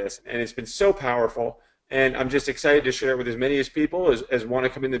results with this, and it's been so powerful. And I'm just excited to share it with as many people as want to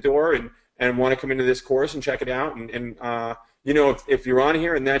come in the door and want to come into this course and check it out. And if you're on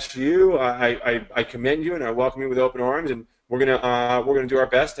here and that's you, I commend you and I welcome you with open arms. And we're gonna do our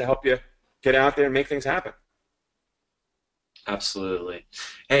best to help you get out there and make things happen. Absolutely.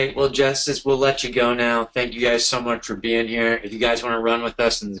 Hey, well, Justice, we'll let you go now. Thank you guys so much for being here. If you guys want to run with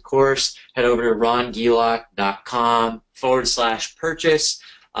us in the course, head over to rongilak.com/purchase.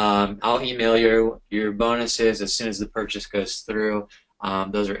 I'll email you your bonuses as soon as the purchase goes through.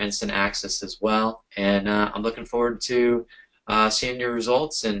 Those are instant access as well. And I'm looking forward to seeing your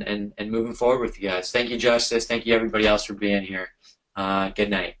results and moving forward with you guys. Thank you, Justice. Thank you, everybody else, for being here. Good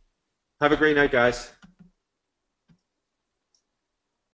night. Have a great night, guys.